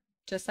of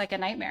just like a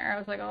nightmare. I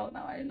was like, oh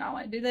no, I do not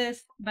want to do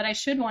this, but I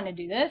should want to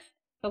do this.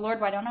 But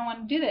Lord, why don't I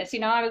want to do this?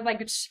 I was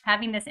just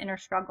having this inner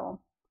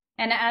struggle.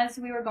 And as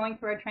we were going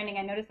through our training,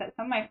 I noticed that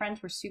some of my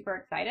friends were super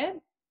excited.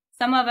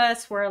 Some of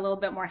us were a little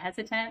bit more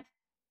hesitant.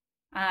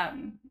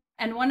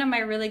 And one of my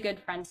really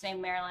good friends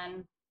named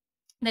Marilyn,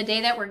 the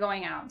day that we're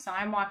going out, so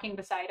I'm walking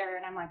beside her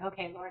and I'm like,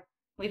 okay, Lord,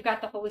 We've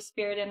got the Holy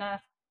Spirit in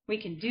us. We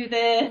can do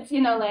this,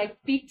 like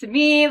speak to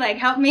me, like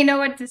help me know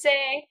what to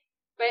say.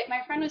 But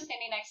my friend was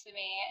standing next to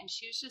me and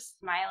she was just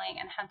smiling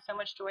and had so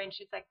much joy. And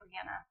she's like,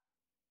 Brianna,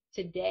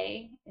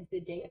 today is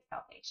the day of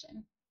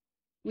salvation.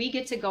 We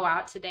get to go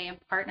out today and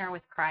partner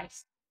with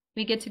Christ.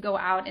 We get to go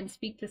out and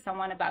speak to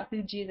someone about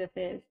who Jesus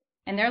is,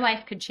 and their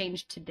life could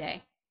change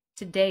today.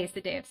 Today is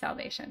the day of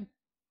salvation.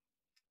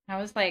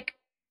 I was like,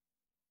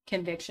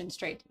 conviction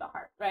straight to the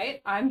heart,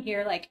 right? I'm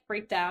here like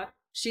freaked out.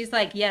 She's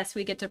like, yes,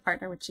 we get to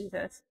partner with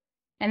Jesus.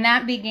 And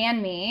that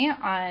began me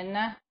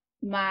on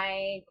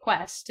my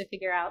quest to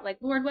figure out, like,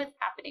 Lord, what's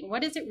happening?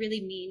 What does it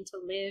really mean to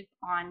live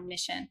on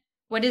mission?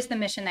 What is the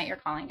mission that you're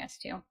calling us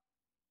to?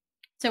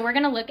 So we're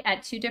going to look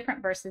at 2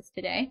 different verses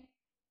today.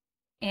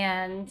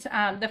 And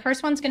the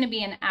first one's going to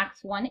be in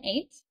Acts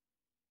 1:8.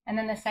 And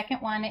then the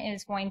second one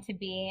is going to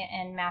be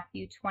in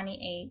Matthew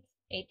 28:18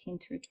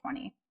 through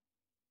 20.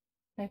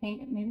 So I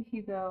think maybe if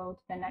you go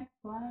to the next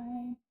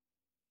slide.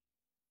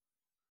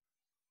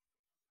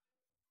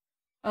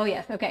 Oh,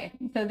 yes. Okay.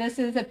 So this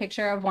is a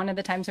picture of one of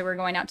the times that we're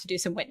going out to do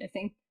some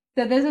witnessing.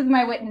 So this is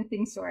my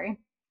witnessing story.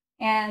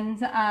 And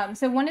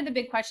so one of the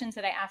big questions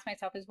that I asked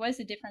myself is, what is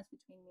the difference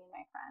between me and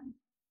my friend?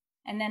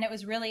 And then it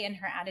was really in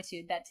her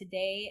attitude that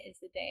today is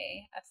the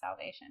day of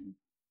salvation.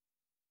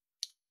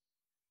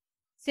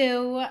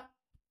 So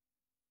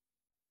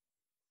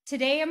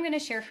today I'm going to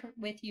share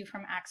with you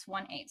from Acts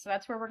 1:8. So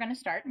that's where we're going to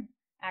start,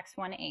 Acts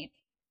 1:8.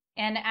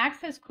 And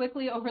Acts has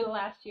quickly over the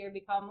last year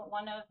become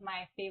one of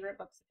my favorite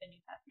books of the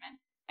New Testament.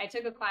 I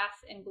took a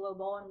class in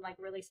Global and like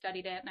really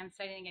studied it, and I'm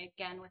studying it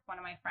again with one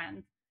of my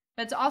friends.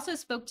 But it's also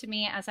spoke to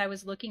me as I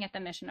was looking at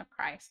the mission of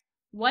Christ.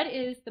 What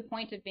is the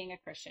point of being a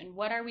Christian?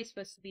 What are we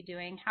supposed to be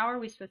doing? How are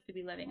we supposed to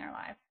be living our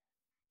lives?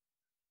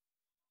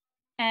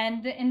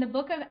 And in the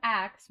book of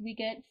Acts, we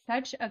get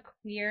such a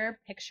clear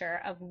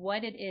picture of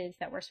what it is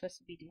that we're supposed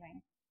to be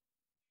doing.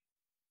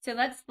 So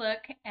let's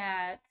look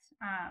at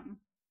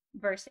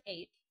verse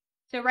 8.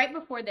 So right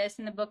before this,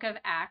 in the book of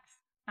Acts,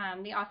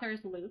 the author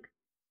is Luke.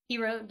 He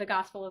wrote the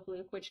Gospel of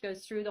Luke, which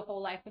goes through the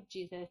whole life of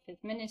Jesus, his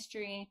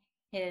ministry,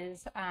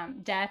 his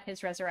death,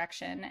 his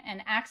resurrection.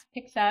 And Acts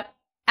picks up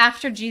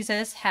after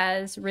Jesus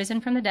has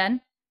risen from the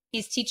dead.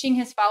 He's teaching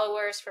his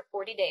followers for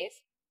 40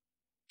 days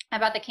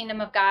about the kingdom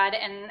of God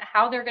and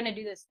how they're going to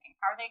do this thing.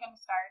 How are they going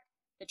to start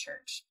the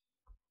church?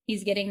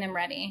 He's getting them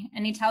ready.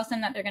 And he tells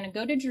them that they're going to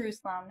go to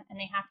Jerusalem and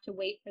they have to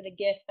wait for the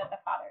gift that the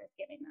Father is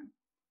giving them.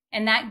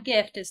 And that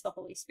gift is the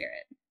Holy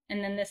Spirit.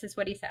 And then this is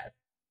what he says.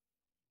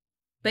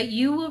 But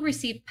you will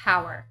receive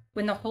power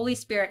when the Holy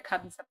Spirit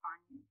comes upon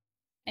you.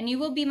 And you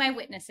will be my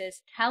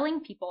witnesses,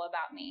 telling people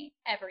about me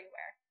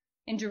everywhere,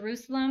 in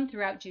Jerusalem,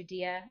 throughout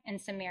Judea and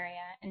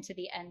Samaria, and to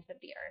the ends of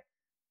the earth.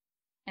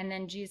 And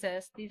then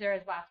Jesus, these are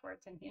his last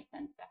words, and he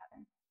ascends to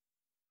heaven.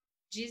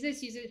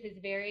 Jesus uses his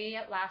very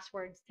last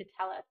words to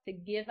tell us, to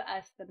give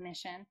us the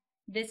mission.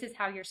 This is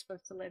how you're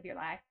supposed to live your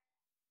life.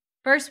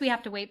 First, we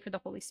have to wait for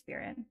the Holy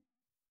Spirit.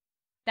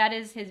 That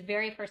is his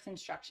very first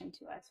instruction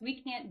to us.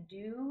 We can't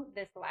do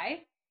this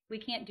life. We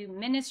can't do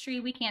ministry.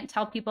 We can't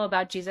tell people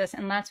about Jesus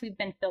unless we've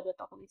been filled with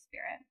the Holy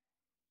Spirit.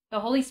 The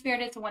Holy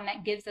Spirit is the one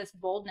that gives us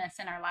boldness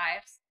in our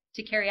lives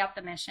to carry out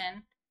the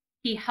mission.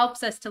 He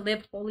helps us to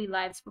live holy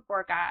lives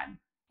before God.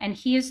 And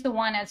he is the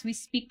one, as we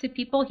speak to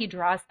people, he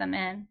draws them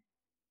in.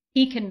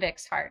 He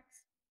convicts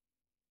hearts.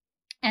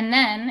 And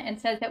then it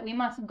says that we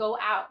must go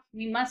out.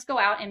 We must go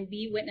out and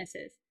be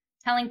witnesses,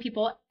 telling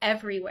people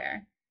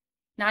everywhere.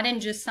 Not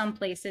in just some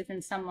places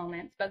and some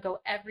moments, but go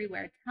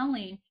everywhere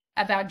telling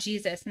about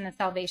Jesus and the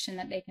salvation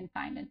that they can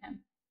find in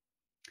him.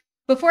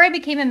 Before I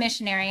became a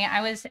missionary,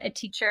 I was a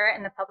teacher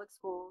in the public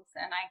schools,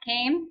 and I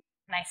came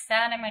and I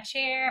sat in my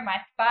chair, my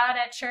spot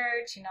at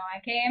church. I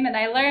came and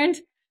I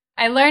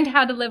learned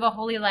how to live a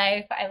holy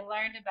life. I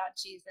learned about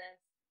Jesus.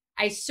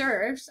 I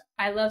served.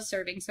 I love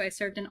serving, so I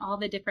served in all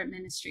the different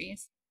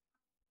ministries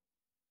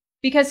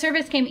because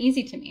service came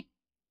easy to me.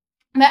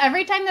 But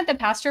every time that the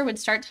pastor would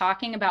start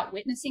talking about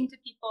witnessing to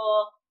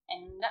people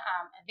and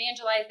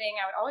evangelizing,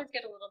 I would always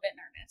get a little bit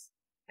nervous.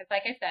 Because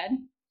like I said,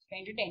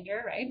 stranger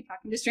danger, right?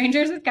 Talking to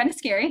strangers is kind of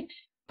scary.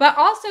 But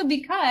also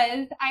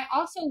because I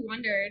also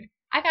wondered,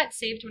 I got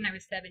saved when I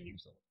was 7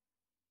 years old.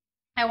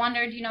 I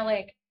wondered,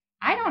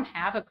 I don't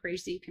have a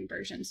crazy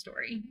conversion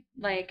story.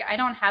 I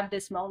don't have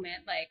this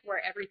moment,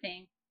 where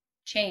everything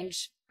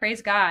changed.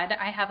 Praise God,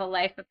 I have a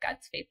life of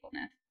God's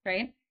faithfulness,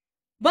 right?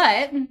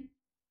 But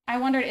I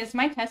wondered, is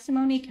my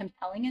testimony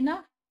compelling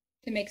enough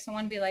to make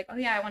someone be like, oh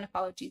yeah, I want to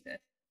follow Jesus?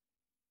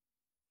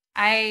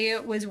 I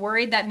was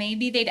worried that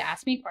maybe they'd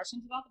ask me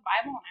questions about the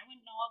Bible and I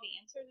wouldn't know all the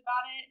answers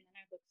about it. And then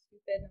I'd look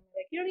stupid and be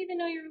like, you don't even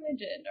know your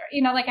religion.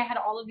 Or, I had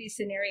all of these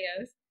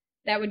scenarios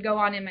that would go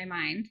on in my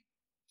mind.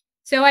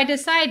 So I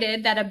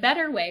decided that a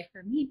better way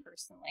for me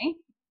personally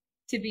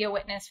to be a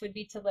witness would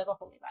be to live a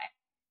holy life.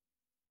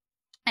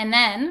 And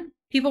then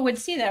people would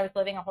see that I was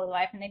living a holy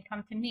life and they'd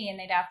come to me and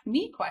they'd ask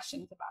me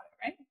questions about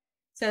it, right?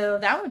 So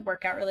that would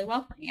work out really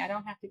well for me. I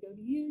don't have to go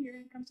to you, you're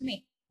going to come to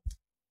me.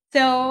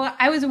 So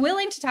I was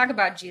willing to talk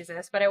about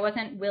Jesus, but I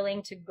wasn't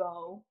willing to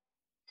go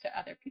to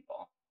other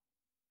people.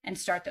 and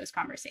start those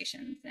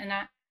conversations. And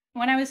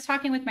when I was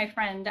talking with my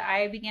friend,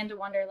 I began to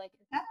wonder, like,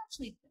 is that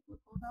actually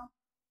biblical though?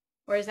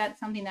 Or is that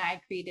something that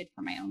I created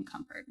for my own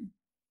comfort?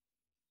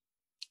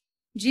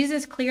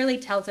 Jesus clearly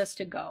tells us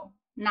to go,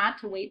 not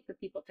to wait for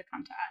people to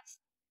come to us.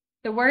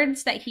 The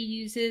words that he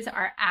uses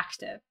are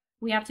active.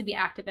 We have to be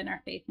active in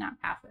our faith, not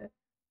passive.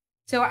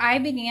 So I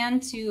began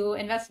to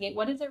investigate,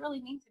 what does it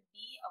really mean to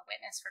be a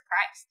witness for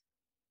Christ?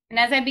 And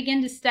as I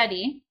began to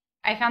study,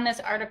 I found this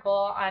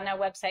article on a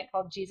website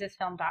called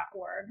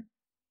JesusFilm.org.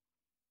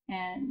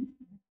 And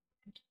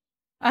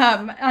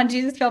on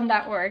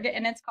JesusFilm.org,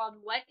 and it's called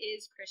What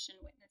is Christian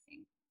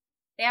Witnessing?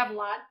 They have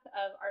lots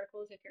of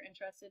articles if you're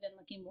interested in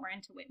looking more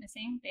into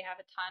witnessing. They have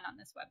a ton on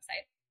this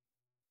website.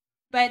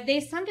 But they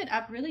summed it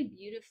up really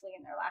beautifully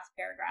in their last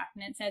paragraph,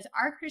 and it says,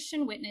 our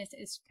Christian witness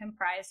is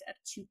comprised of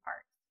two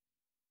parts.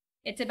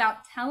 It's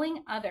about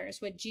telling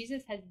others what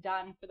Jesus has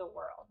done for the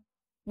world,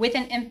 with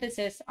an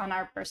emphasis on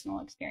our personal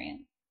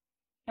experience.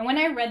 And when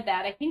I read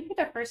that, I think for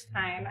the first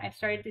time, I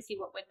started to see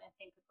what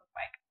witnessing could look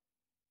like.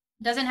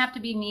 It doesn't have to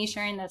be me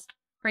sharing this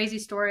crazy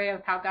story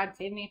of how God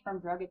saved me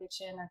from drug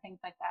addiction or things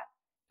like that.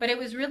 But it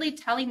was really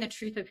telling the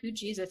truth of who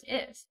Jesus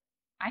is.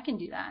 I can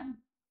do that.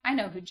 I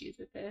know who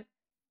Jesus is.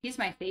 He's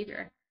my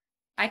Savior.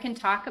 I can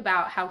talk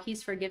about how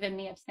he's forgiven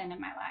me of sin in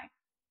my life.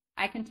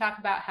 I can talk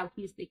about how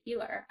he's the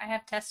healer. I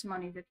have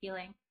testimonies of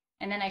healing,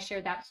 and then I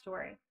share that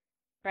story,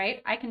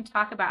 right? I can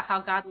talk about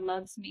how God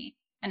loves me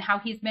and how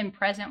he's been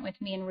present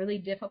with me in really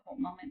difficult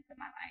moments in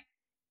my life.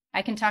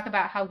 I can talk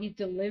about how he's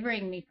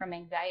delivering me from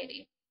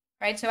anxiety,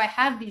 right? So I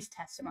have these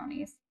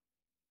testimonies,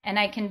 and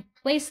I can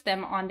place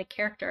them on the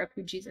character of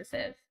who Jesus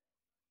is.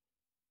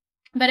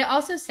 But it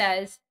also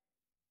says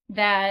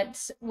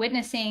that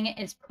witnessing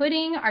is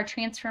putting our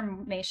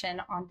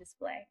transformation on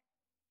display.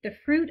 The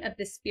fruit of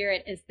the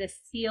Spirit is this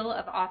seal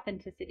of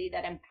authenticity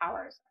that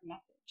empowers our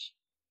message.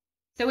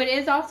 So it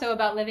is also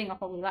about living a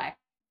holy life.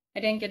 I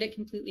didn't get it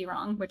completely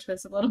wrong, which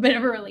was a little bit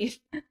of a relief.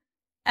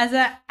 As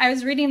I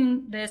was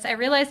reading this, I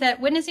realized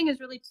that witnessing is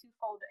really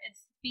twofold.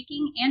 It's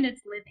speaking and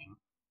it's living.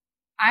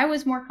 I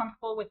was more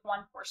comfortable with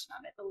one portion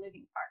of it, the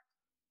living part,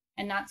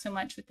 and not so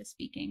much with the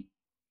speaking.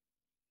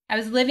 I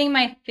was living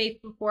my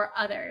faith before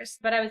others,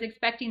 but I was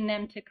expecting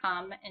them to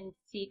come and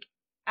seek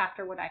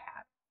after what I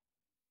had.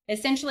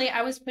 Essentially,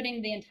 I was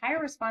putting the entire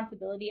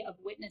responsibility of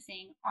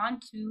witnessing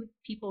onto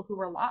people who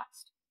were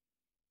lost.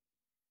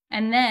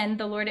 And then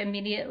the Lord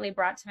immediately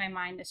brought to my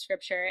mind the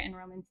scripture in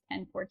Romans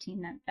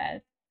 10:14 that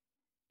says,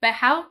 but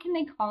how can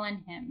they call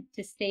on him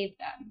to save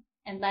them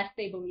unless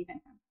they believe in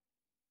him?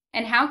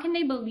 And how can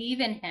they believe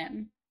in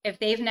him if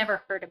they've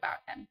never heard about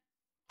him?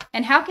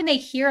 And how can they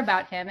hear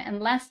about him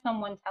unless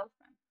someone tells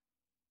them?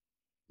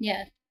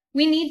 Yes,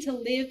 we need to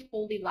live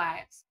holy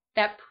lives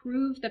that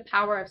prove the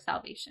power of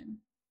salvation.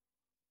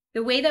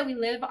 The way that we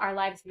live our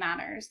lives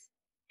matters.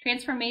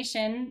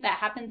 Transformation that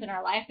happens in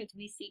our life as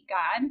we seek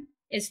God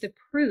is the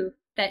proof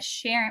that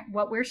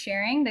what we're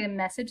sharing, the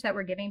message that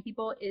we're giving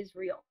people, is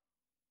real.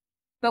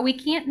 But we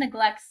can't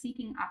neglect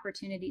seeking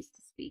opportunities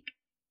to speak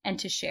and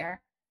to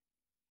share.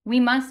 We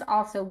must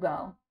also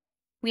go.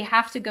 We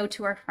have to go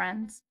to our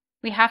friends.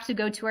 We have to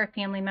go to our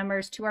family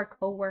members, to our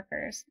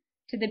coworkers,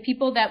 to the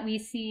people that we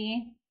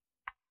see.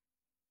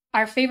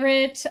 Our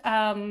favorite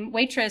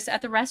waitress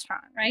at the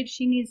restaurant, right?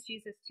 She needs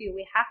Jesus too.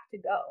 We have to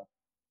go.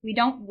 We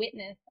don't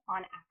witness on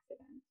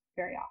accident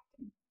very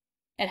often.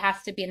 It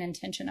has to be an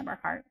intention of our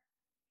heart.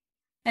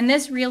 And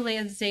this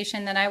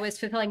realization that I was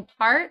fulfilling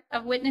part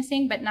of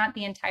witnessing, but not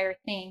the entire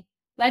thing,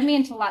 led me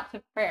into lots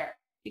of prayer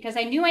because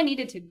I knew I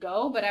needed to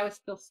go, but I was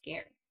still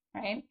scared,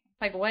 right?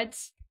 Like,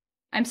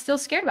 I'm still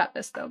scared about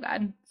this though,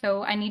 God.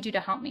 So I need you to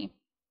help me.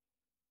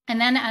 And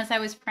then as I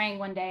was praying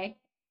one day,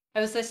 I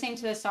was listening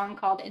to a song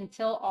called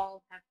Until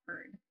All Have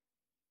Heard.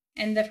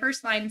 And the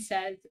first line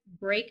says,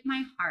 break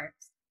my heart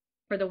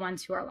for the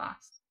ones who are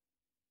lost,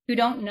 who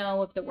don't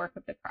know of the work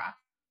of the cross.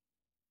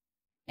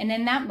 And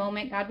in that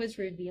moment, God was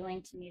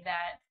revealing to me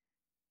that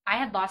I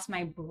had lost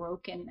my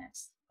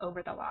brokenness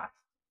over the lost.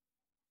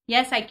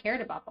 Yes, I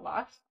cared about the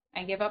lost.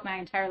 I gave up my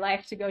entire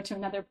life to go to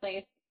another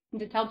place and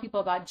to tell people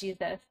about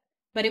Jesus,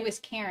 but it was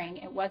caring.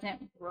 It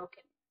wasn't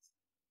brokenness.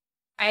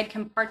 I had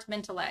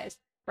compartmentalized.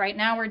 Right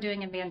now we're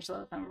doing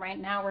evangelism. Right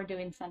now we're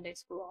doing Sunday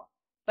school.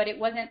 But it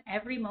wasn't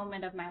every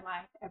moment of my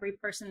life, every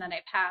person that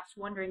I passed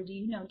wondering, do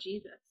you know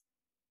Jesus?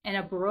 And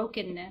a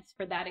brokenness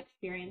for that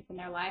experience in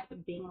their life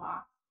of being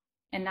lost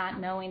and not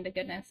knowing the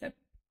goodness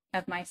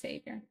of my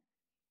Savior.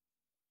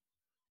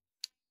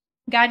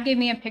 God gave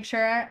me a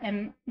picture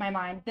in my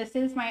mind. This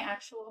is my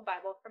actual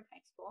Bible from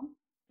high school,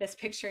 this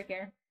picture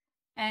here.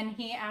 And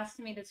he asked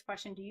me this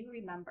question, do you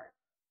remember?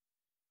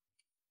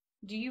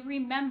 Do you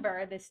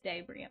remember this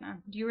day, Brianna?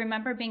 Do you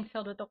remember being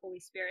filled with the Holy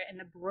Spirit and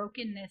the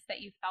brokenness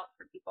that you felt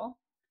for people?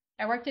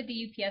 I worked at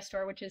the UPS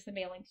store, which is the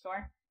mailing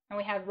store, and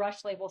we had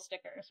rush label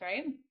stickers,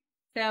 right?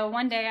 So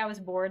one day I was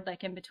bored,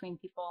 like in between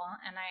people,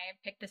 and I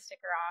picked a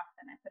sticker off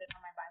and I put it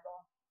on my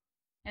Bible.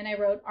 And I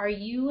wrote, are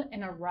you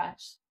in a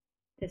rush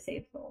to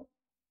save souls?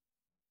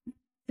 It's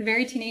a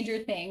very teenager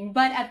thing,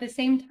 but at the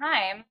same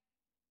time,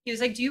 He was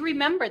like, do you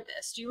remember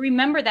this? Do you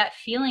remember that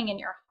feeling in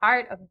your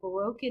heart of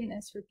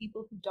brokenness for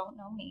people who don't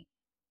know me,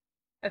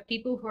 of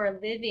people who are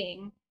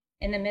living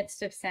in the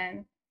midst of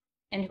sin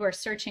and who are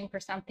searching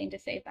for something to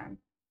save them?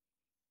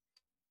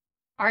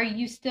 Are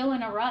you still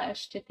in a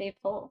rush to save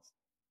souls?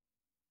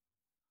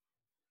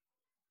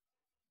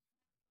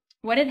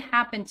 What had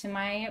happened to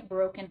my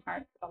broken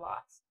heart for the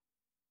lost?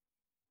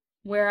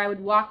 Where I would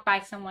walk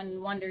by someone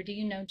and wonder, do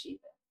you know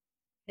Jesus?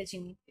 Because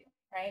you need to,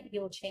 right? He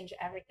will change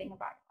everything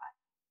about your life.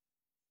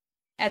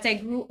 As I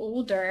grew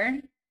older,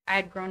 I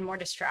had grown more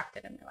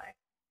distracted in my life.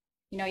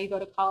 You know, you go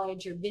to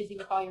college, you're busy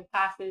with all your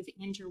classes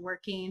and you're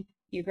working,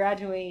 you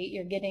graduate,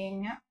 you're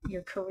getting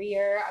your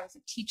career. I was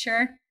a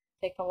teacher.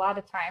 It takes a lot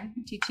of time.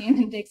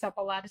 Teaching takes up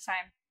a lot of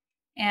time.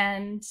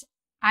 And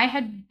I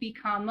had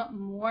become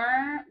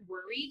more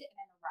worried and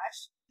in a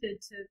rush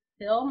to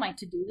fill my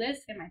to-do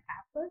list and my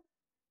task list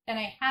than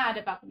I had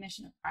about the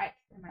mission of Christ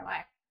in my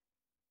life.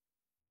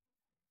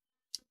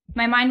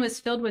 My mind was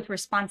filled with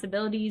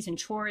responsibilities and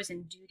chores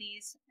and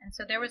duties, and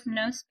so there was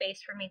no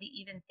space for me to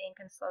even think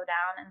and slow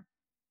down. And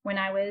when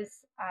I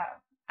was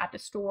at the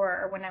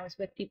store or when I was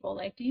with people,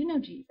 like, do you know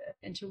Jesus?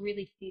 And to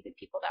really see the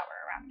people that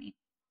were around me.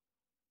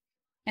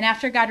 And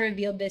after God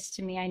revealed this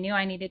to me, I knew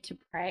I needed to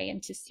pray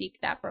and to seek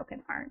that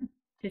broken heart,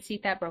 for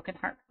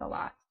the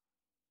lost,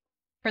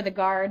 for the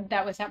guard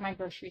that was at my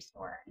grocery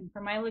store, and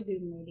for my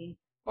lagoon lady,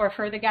 or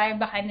for the guy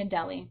behind the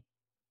deli.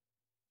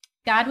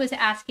 God was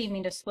asking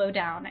me to slow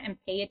down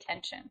and pay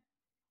attention,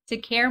 to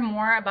care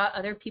more about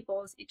other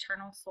people's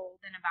eternal soul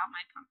than about my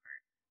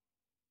comfort.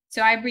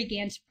 So I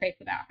began to pray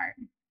for that heart.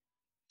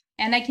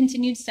 And I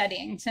continued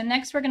studying. So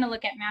next we're going to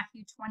look at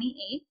Matthew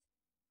 28,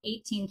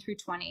 18 through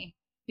 20,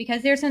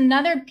 because there's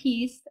another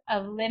piece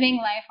of living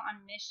life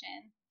on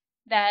mission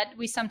that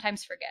we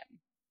sometimes forget.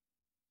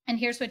 And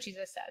here's what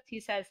Jesus says. He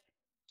says,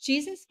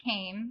 Jesus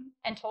came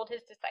and told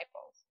his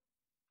disciples,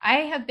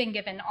 I have been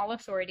given all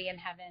authority in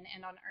heaven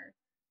and on earth.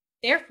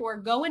 Therefore,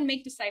 go and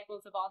make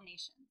disciples of all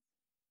nations,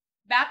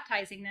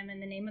 baptizing them in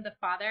the name of the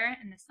Father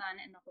and the Son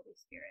and the Holy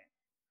Spirit.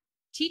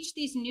 Teach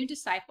these new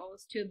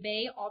disciples to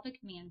obey all the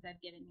commands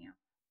I've given you.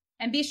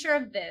 And be sure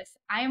of this,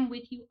 I am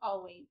with you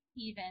always,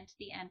 even to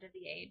the end of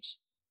the age.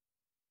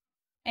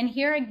 And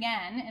here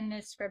again in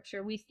this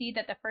scripture, we see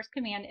that the first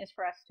command is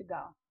for us to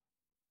go.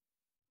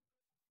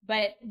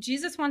 But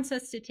Jesus wants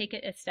us to take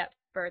it a step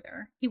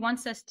further. He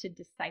wants us to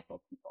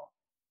disciple people.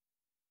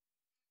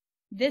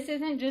 This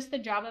isn't just the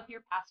job of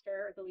your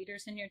pastor or the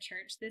leaders in your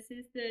church. This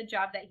is the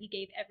job that he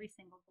gave every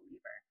single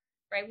believer,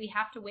 right? We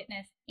have to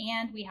witness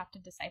and we have to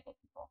disciple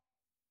people.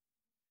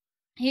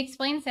 He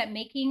explains that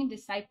making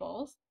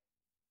disciples,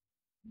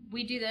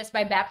 we do this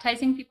by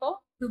baptizing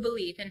people who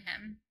believe in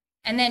him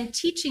and then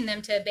teaching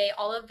them to obey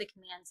all of the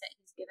commands that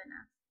he's given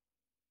us.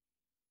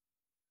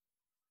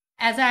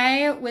 As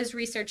I was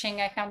researching,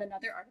 I found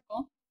another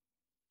article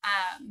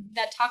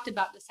that talked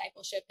about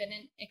discipleship, and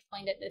it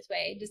explained it this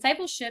way.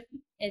 Discipleship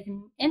is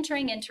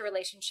entering into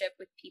relationship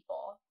with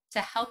people to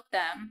help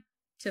them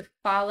to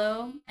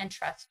follow and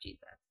trust Jesus.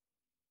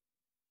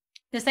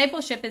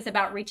 Discipleship is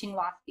about reaching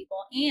lost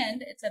people,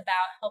 and it's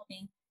about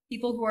helping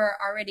people who are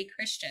already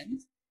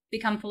Christians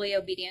become fully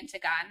obedient to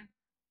God.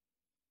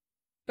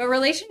 But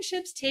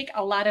relationships take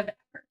a lot of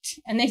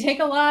effort, and they take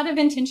a lot of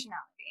intentionality.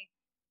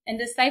 And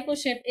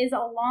discipleship is a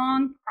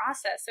long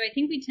process, so I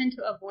think we tend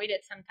to avoid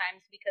it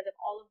sometimes because of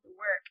all of the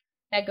work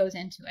that goes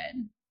into it.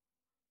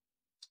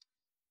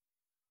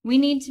 We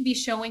need to be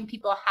showing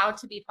people how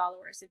to be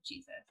followers of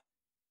Jesus.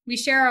 We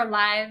share our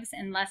lives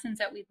and lessons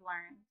that we've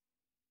learned,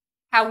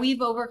 how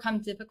we've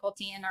overcome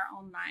difficulty in our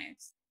own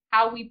lives,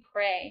 how we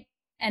pray,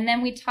 and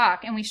then we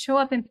talk and we show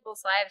up in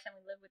people's lives and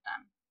we live with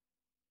them.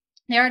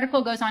 The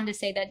article goes on to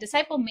say that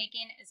disciple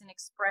making is an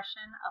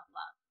expression of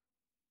love.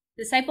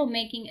 Disciple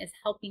making is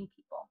helping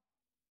people.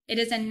 It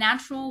is a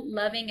natural,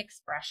 loving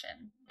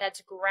expression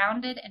that's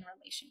grounded in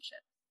relationship,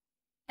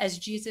 as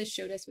Jesus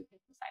showed us with his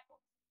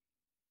disciples.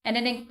 And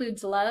it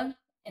includes love,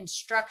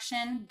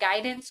 instruction,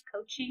 guidance,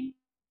 coaching,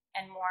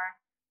 and more.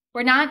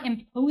 We're not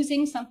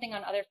imposing something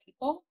on other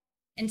people.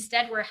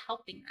 Instead, we're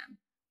helping them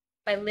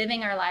by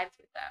living our lives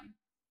with them,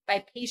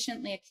 by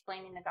patiently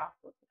explaining the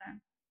gospel to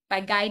them, by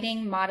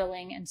guiding,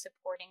 modeling, and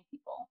supporting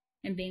people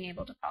in being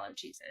able to follow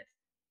Jesus.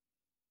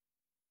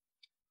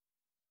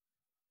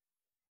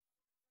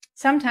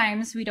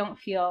 Sometimes we don't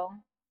feel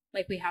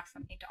like we have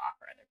something to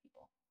offer other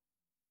people.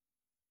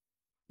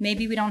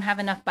 Maybe we don't have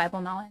enough Bible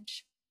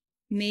knowledge.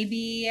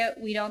 Maybe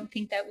we don't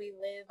think that we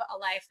live a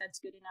life that's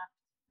good enough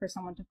for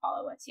someone to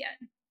follow us yet.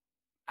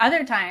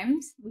 Other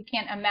times, we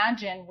can't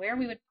imagine where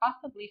we would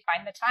possibly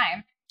find the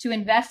time to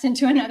invest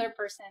into another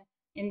person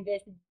in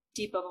this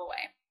deep of a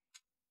way.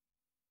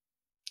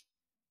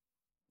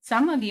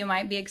 Some of you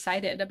might be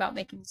excited about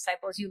making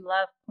disciples. You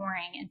love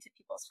pouring into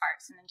people's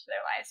hearts and into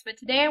their lives. But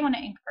today I want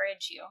to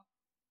encourage you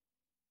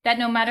that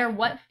no matter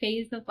what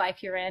phase of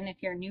life you're in, if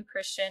you're a new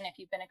Christian, if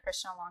you've been a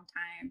Christian a long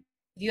time,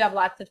 if you have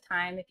lots of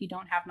time, if you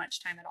don't have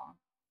much time at all,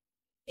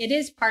 it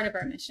is part of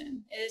our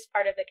mission. It is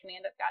part of the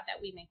command of God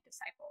that we make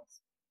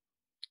disciples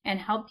and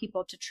help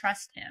people to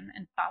trust him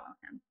and follow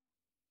him.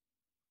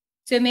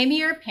 So maybe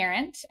you're a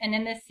parent, and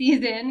in this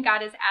season,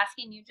 God is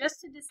asking you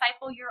just to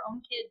disciple your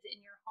own kids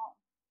in your home,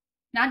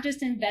 not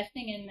just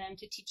investing in them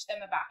to teach them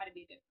about how to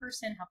be a good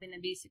person, helping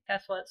them be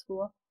successful at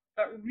school,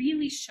 but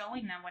really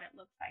showing them what it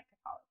looks like to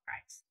follow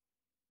Christ,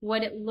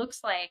 what it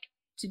looks like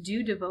to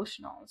do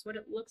devotionals, what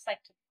it looks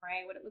like to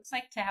pray, what it looks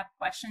like to have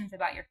questions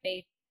about your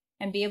faith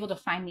and be able to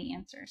find the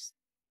answers.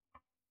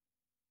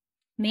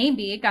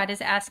 Maybe God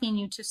is asking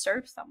you to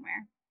serve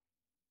somewhere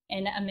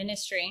in a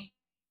ministry.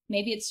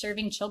 Maybe it's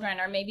serving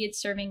children, or maybe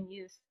it's serving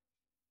youth.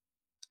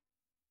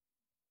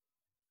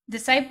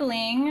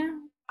 Discipling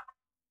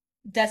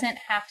doesn't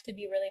have to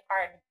be really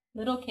hard.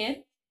 Little kids,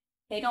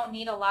 they don't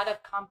need a lot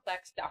of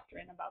complex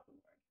doctrine about the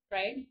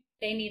Lord, right?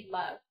 They need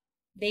love.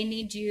 They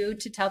need you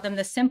to tell them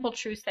the simple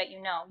truths that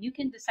you know. You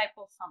can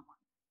disciple someone.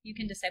 You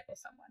can disciple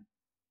someone.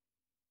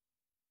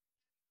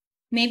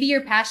 Maybe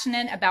you're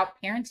passionate about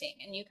parenting,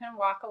 and you can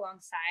walk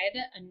alongside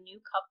a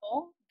new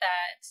couple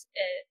that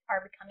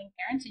are becoming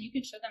parents, and you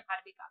can show them how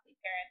to be godly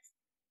parents.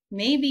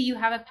 Maybe you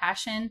have a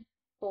passion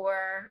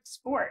for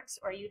sports,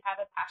 or you have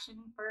a passion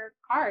for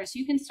cars.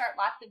 You can start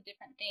lots of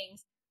different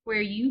things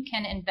where you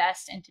can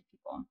invest into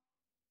people.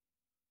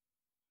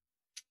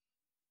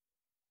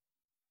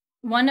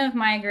 One of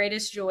my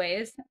greatest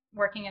joys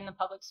working in the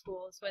public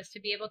schools was to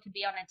be able to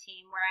be on a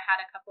team where I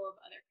had a couple of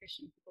other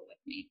Christian people with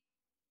me.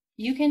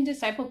 You can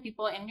disciple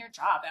people in your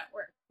job at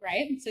work,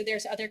 right? So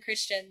there's other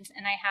Christians,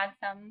 and I had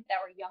some that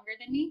were younger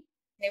than me.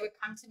 They would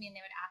come to me and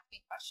they would ask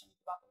me questions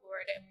about the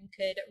Lord, and we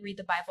could read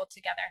the Bible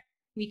together.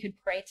 We could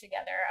pray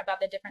together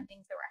about the different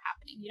things that were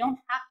happening. You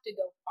don't have to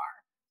go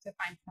far to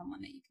find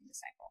someone that you can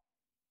disciple.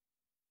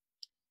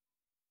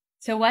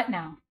 So what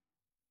now?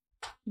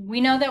 We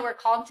know that we're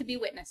called to be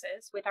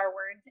witnesses with our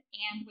words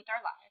and with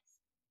our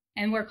lives,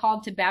 and we're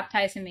called to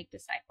baptize and make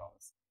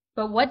disciples.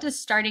 But what does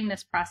starting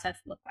this process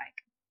look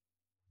like?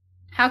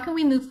 How can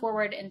we move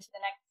forward into the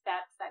next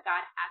steps that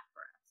God has for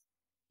us?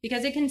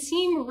 Because it can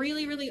seem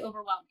really, really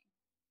overwhelming.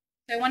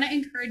 So I want to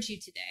encourage you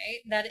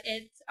today that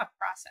it's a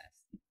process.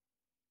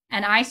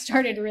 And I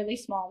started really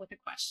small with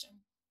a question,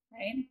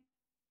 right?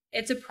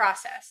 It's a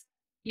process.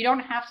 You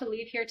don't have to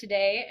leave here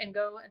today and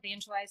go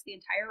evangelize the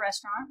entire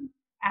restaurant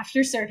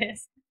after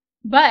service,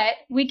 but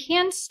we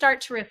can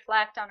start to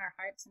reflect on our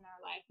hearts and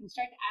our lives and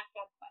start to ask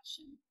God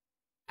questions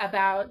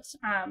about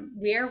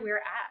where we're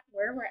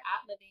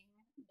at living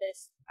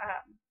this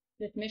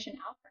mission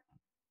out for Him.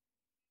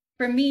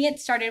 For me, it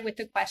started with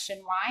the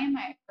question, why am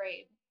I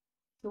afraid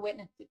to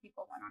witness to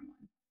people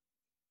one-on-one?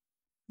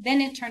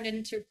 Then it turned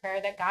into a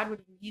prayer that God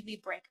would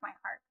really break my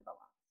heart for the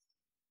lost.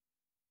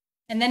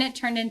 And then it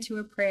turned into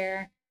a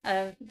prayer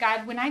of,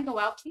 God, when I go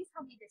out, please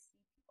help me to see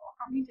people.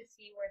 Help me to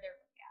see where they're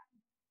really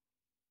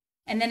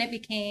at. And then it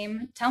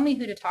became, tell me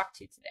who to talk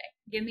to today.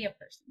 Give me a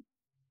person.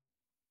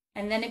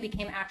 And then it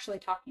became actually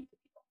talking to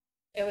people.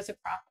 It was a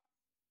process.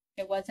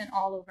 It wasn't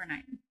all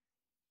overnight.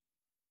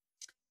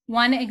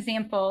 One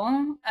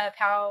example of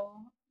how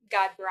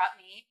God brought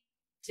me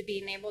to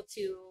being able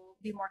to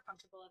be more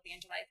comfortable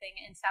evangelizing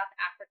in South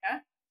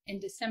Africa in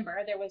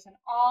December, there was an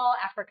all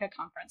Africa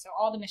conference. So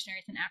all the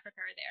missionaries in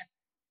Africa are there.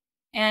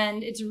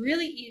 And it's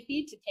really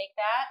easy to take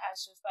that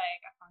as just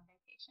like a fun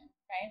vacation,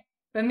 right?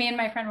 But me and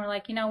my friend were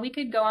like, we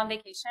could go on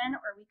vacation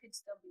or we could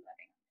still be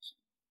living on mission.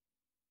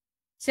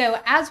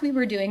 So as we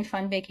were doing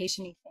fun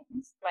vacation-y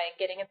things, like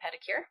getting a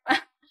pedicure,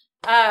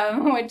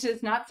 which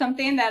is not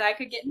something that I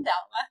could get in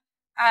Delma,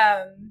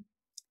 I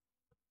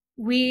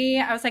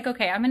was like,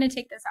 okay, I'm going to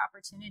take this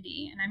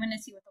opportunity and I'm going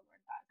to see what the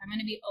Lord does. I'm going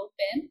to be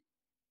open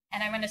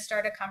and I'm going to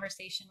start a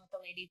conversation with the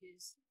lady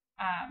who's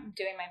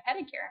doing my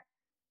pedicure.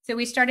 So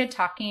we started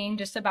talking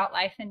just about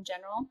life in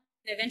general.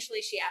 And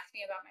eventually she asked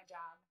me about my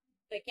job.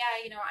 Like, yeah,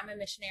 I'm a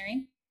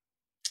missionary.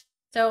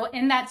 So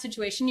in that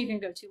situation, you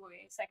can go two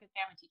ways. I could say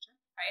I'm a teacher,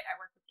 right? I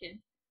work with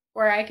kids.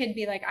 Or I could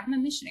be like, I'm a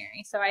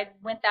missionary. So I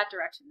went that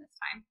direction this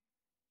time.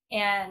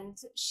 And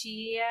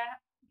she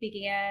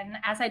began,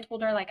 as I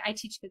told her, like, I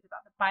teach kids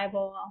about the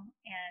Bible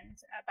and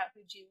about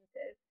who Jesus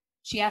is.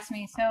 She asked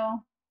me, so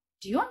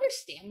do you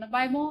understand the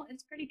Bible?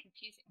 It's pretty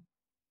confusing,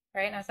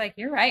 right? And I was like,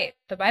 you're right.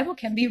 The Bible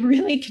can be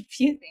really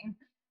confusing.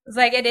 I was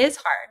like, it is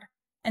hard.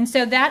 And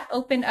so that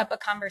opened up a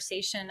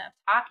conversation of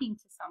talking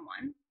to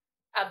someone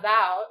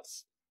about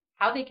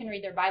how they can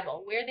read their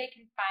Bible, where they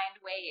can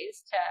find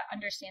ways to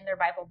understand their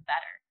Bible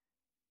better.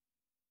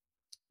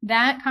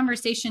 That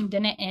conversation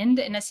didn't end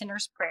in a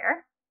sinner's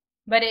prayer,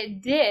 but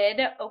it did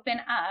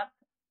open up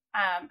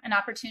an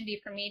opportunity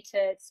for me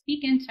to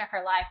speak into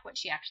her life what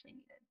she actually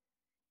needed.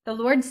 The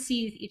Lord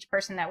sees each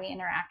person that we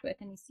interact with,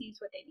 and He sees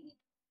what they need.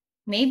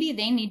 Maybe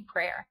they need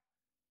prayer.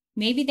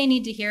 Maybe they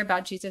need to hear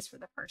about Jesus for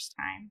the first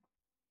time.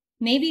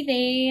 Maybe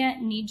they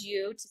need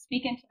you to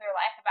speak into their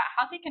life about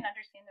how they can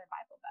understand their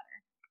Bible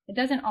better. It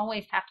doesn't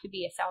always have to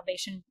be a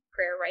salvation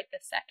prayer right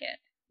this second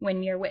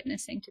when you're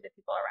witnessing to the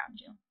people around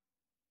you.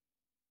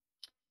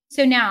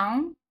 So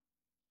now,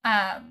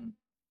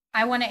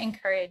 I want to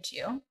encourage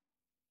you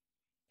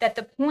that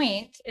the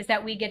point is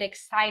that we get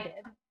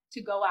excited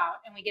to go out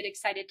and we get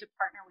excited to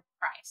partner with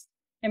Christ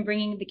in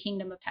bringing the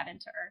kingdom of heaven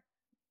to earth.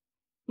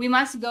 We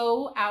must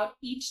go out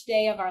each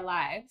day of our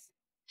lives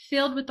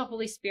filled with the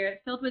Holy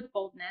Spirit, filled with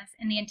boldness,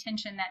 and the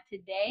intention that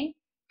today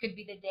could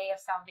be the day of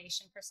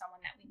salvation for someone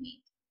that we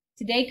meet.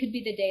 Today could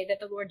be the day that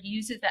the Lord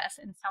uses us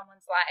in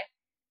someone's life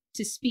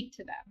to speak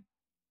to them.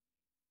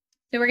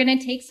 So we're going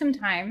to take some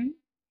time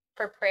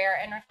for prayer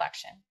and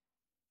reflection.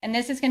 And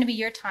this is going to be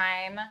your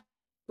time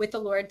with the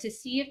Lord to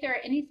see if there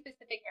are any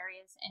specific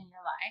areas in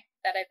your life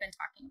that I've been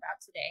talking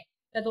about today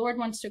that the Lord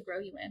wants to grow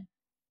you in.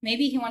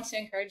 Maybe he wants to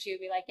encourage you,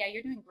 be like, yeah,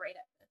 you're doing great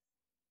at this.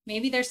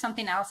 Maybe there's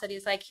something else that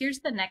he's like, here's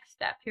the next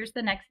step. Here's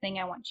the next thing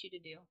I want you to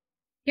do.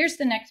 Here's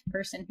the next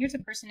person. Here's a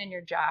person in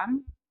your job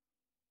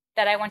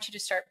that I want you to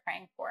start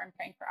praying for and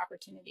praying for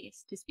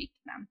opportunities to speak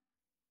to them.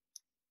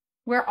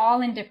 We're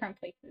all in different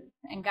places,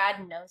 and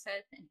God knows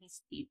us and he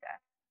sees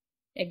us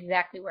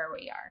exactly where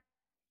we are.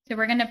 So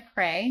we're going to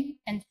pray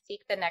and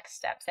seek the next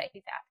steps that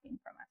he's asking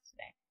from us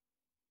today.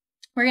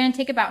 We're going to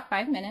take about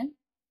 5 minutes,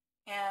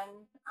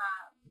 and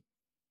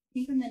I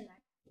think on the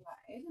next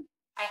slide,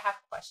 I have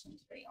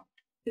questions for you.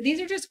 So these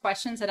are just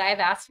questions that I've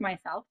asked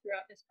myself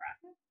throughout this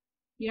process.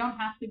 You don't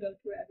have to go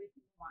through every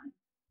single one.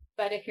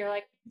 But if you're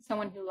like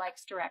someone who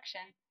likes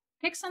direction,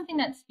 pick something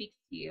that speaks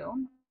to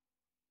you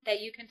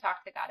that you can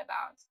talk to God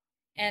about.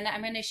 And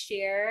I'm going to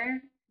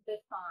share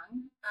this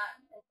song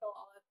until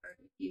all I've heard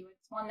with you.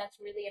 It's one that's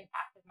really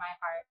impacted my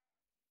heart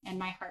and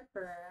my heart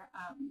for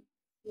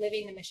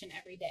living the mission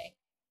every day.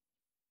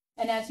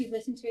 And as you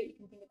listen to it, you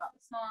can think about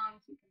the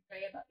songs, you can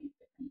pray about these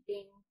different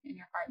things in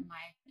your heart and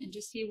life, and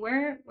just see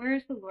where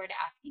is the Lord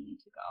asking you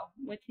to go?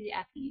 What's he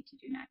asking you to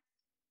do next?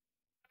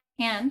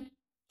 And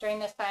during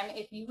this time,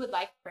 if you would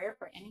like prayer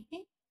for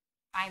anything,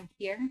 I'm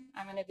here.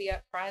 I'm going to be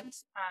up front,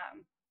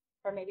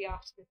 or maybe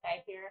off to the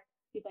side here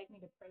if you'd like me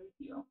to pray with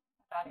you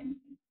about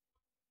anything.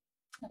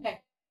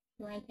 Okay,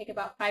 so we're going to take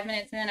about 5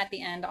 minutes, and then at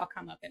the end, I'll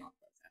come up and I'll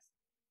close this.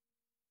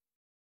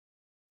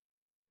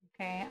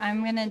 Okay,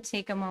 I'm going to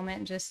take a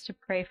moment just to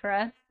pray for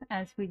us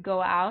as we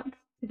go out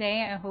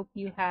today. I hope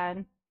you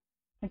had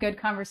a good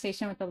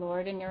conversation with the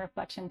Lord in your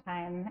reflection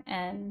time.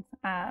 And,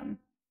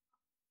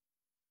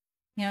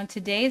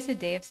 today is the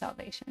day of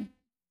salvation.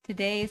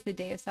 Today is the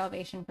day of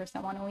salvation for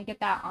someone, and we get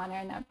that honor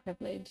and that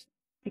privilege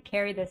to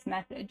carry this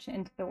message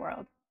into the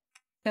world.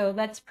 So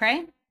let's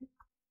pray.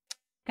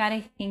 God,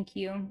 I thank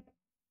you.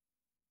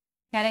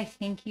 God, I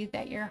thank you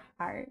that your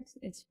heart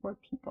is for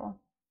people,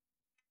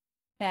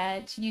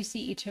 that you see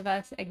each of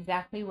us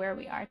exactly where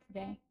we are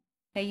today,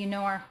 that you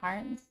know our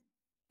hearts,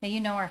 that you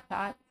know our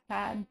thoughts,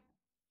 God,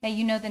 that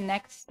you know the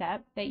next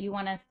step that you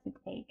want us to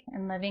take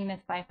in living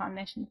this life on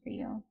mission for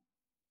you.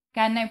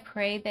 God, and I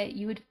pray that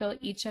you would fill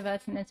each of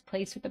us in this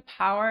place with the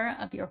power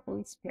of your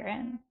Holy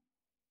Spirit.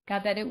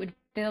 God, that it would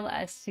fill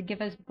us to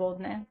give us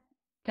boldness,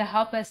 to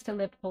help us to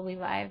live holy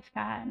lives,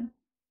 God,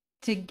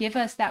 to give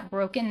us that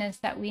brokenness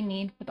that we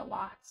need for the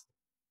lost.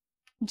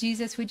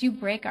 Jesus, would you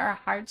break our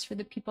hearts for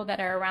the people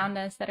that are around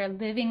us that are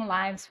living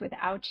lives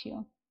without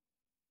you,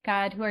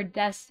 God, who are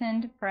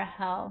destined for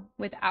hell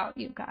without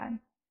you, God.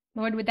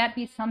 Lord, would that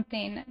be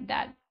something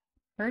that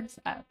hurts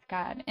us,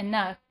 God,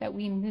 enough that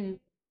we move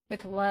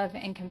with love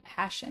and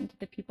compassion to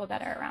the people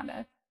that are around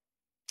us?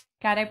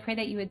 God, I pray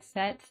that you would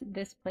set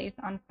this place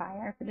on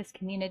fire for this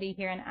community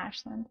here in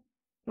Ashland.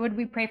 Lord,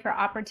 we pray for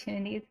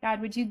opportunities. God,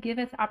 would you give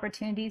us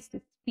opportunities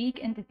to speak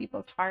into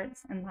people's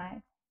hearts and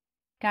lives?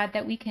 God,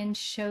 that we can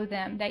show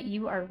them that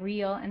you are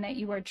real and that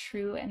you are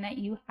true and that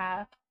you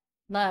have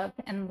love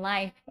and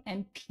life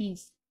and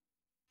peace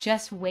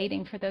just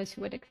waiting for those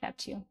who would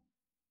accept you.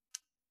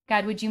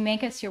 God, would you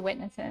make us your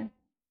witnesses?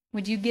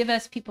 Would you give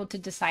us people to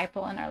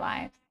disciple in our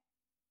lives?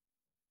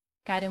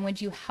 God, and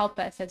would you help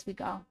us as we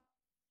go?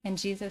 In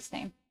Jesus'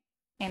 name,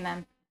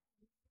 amen.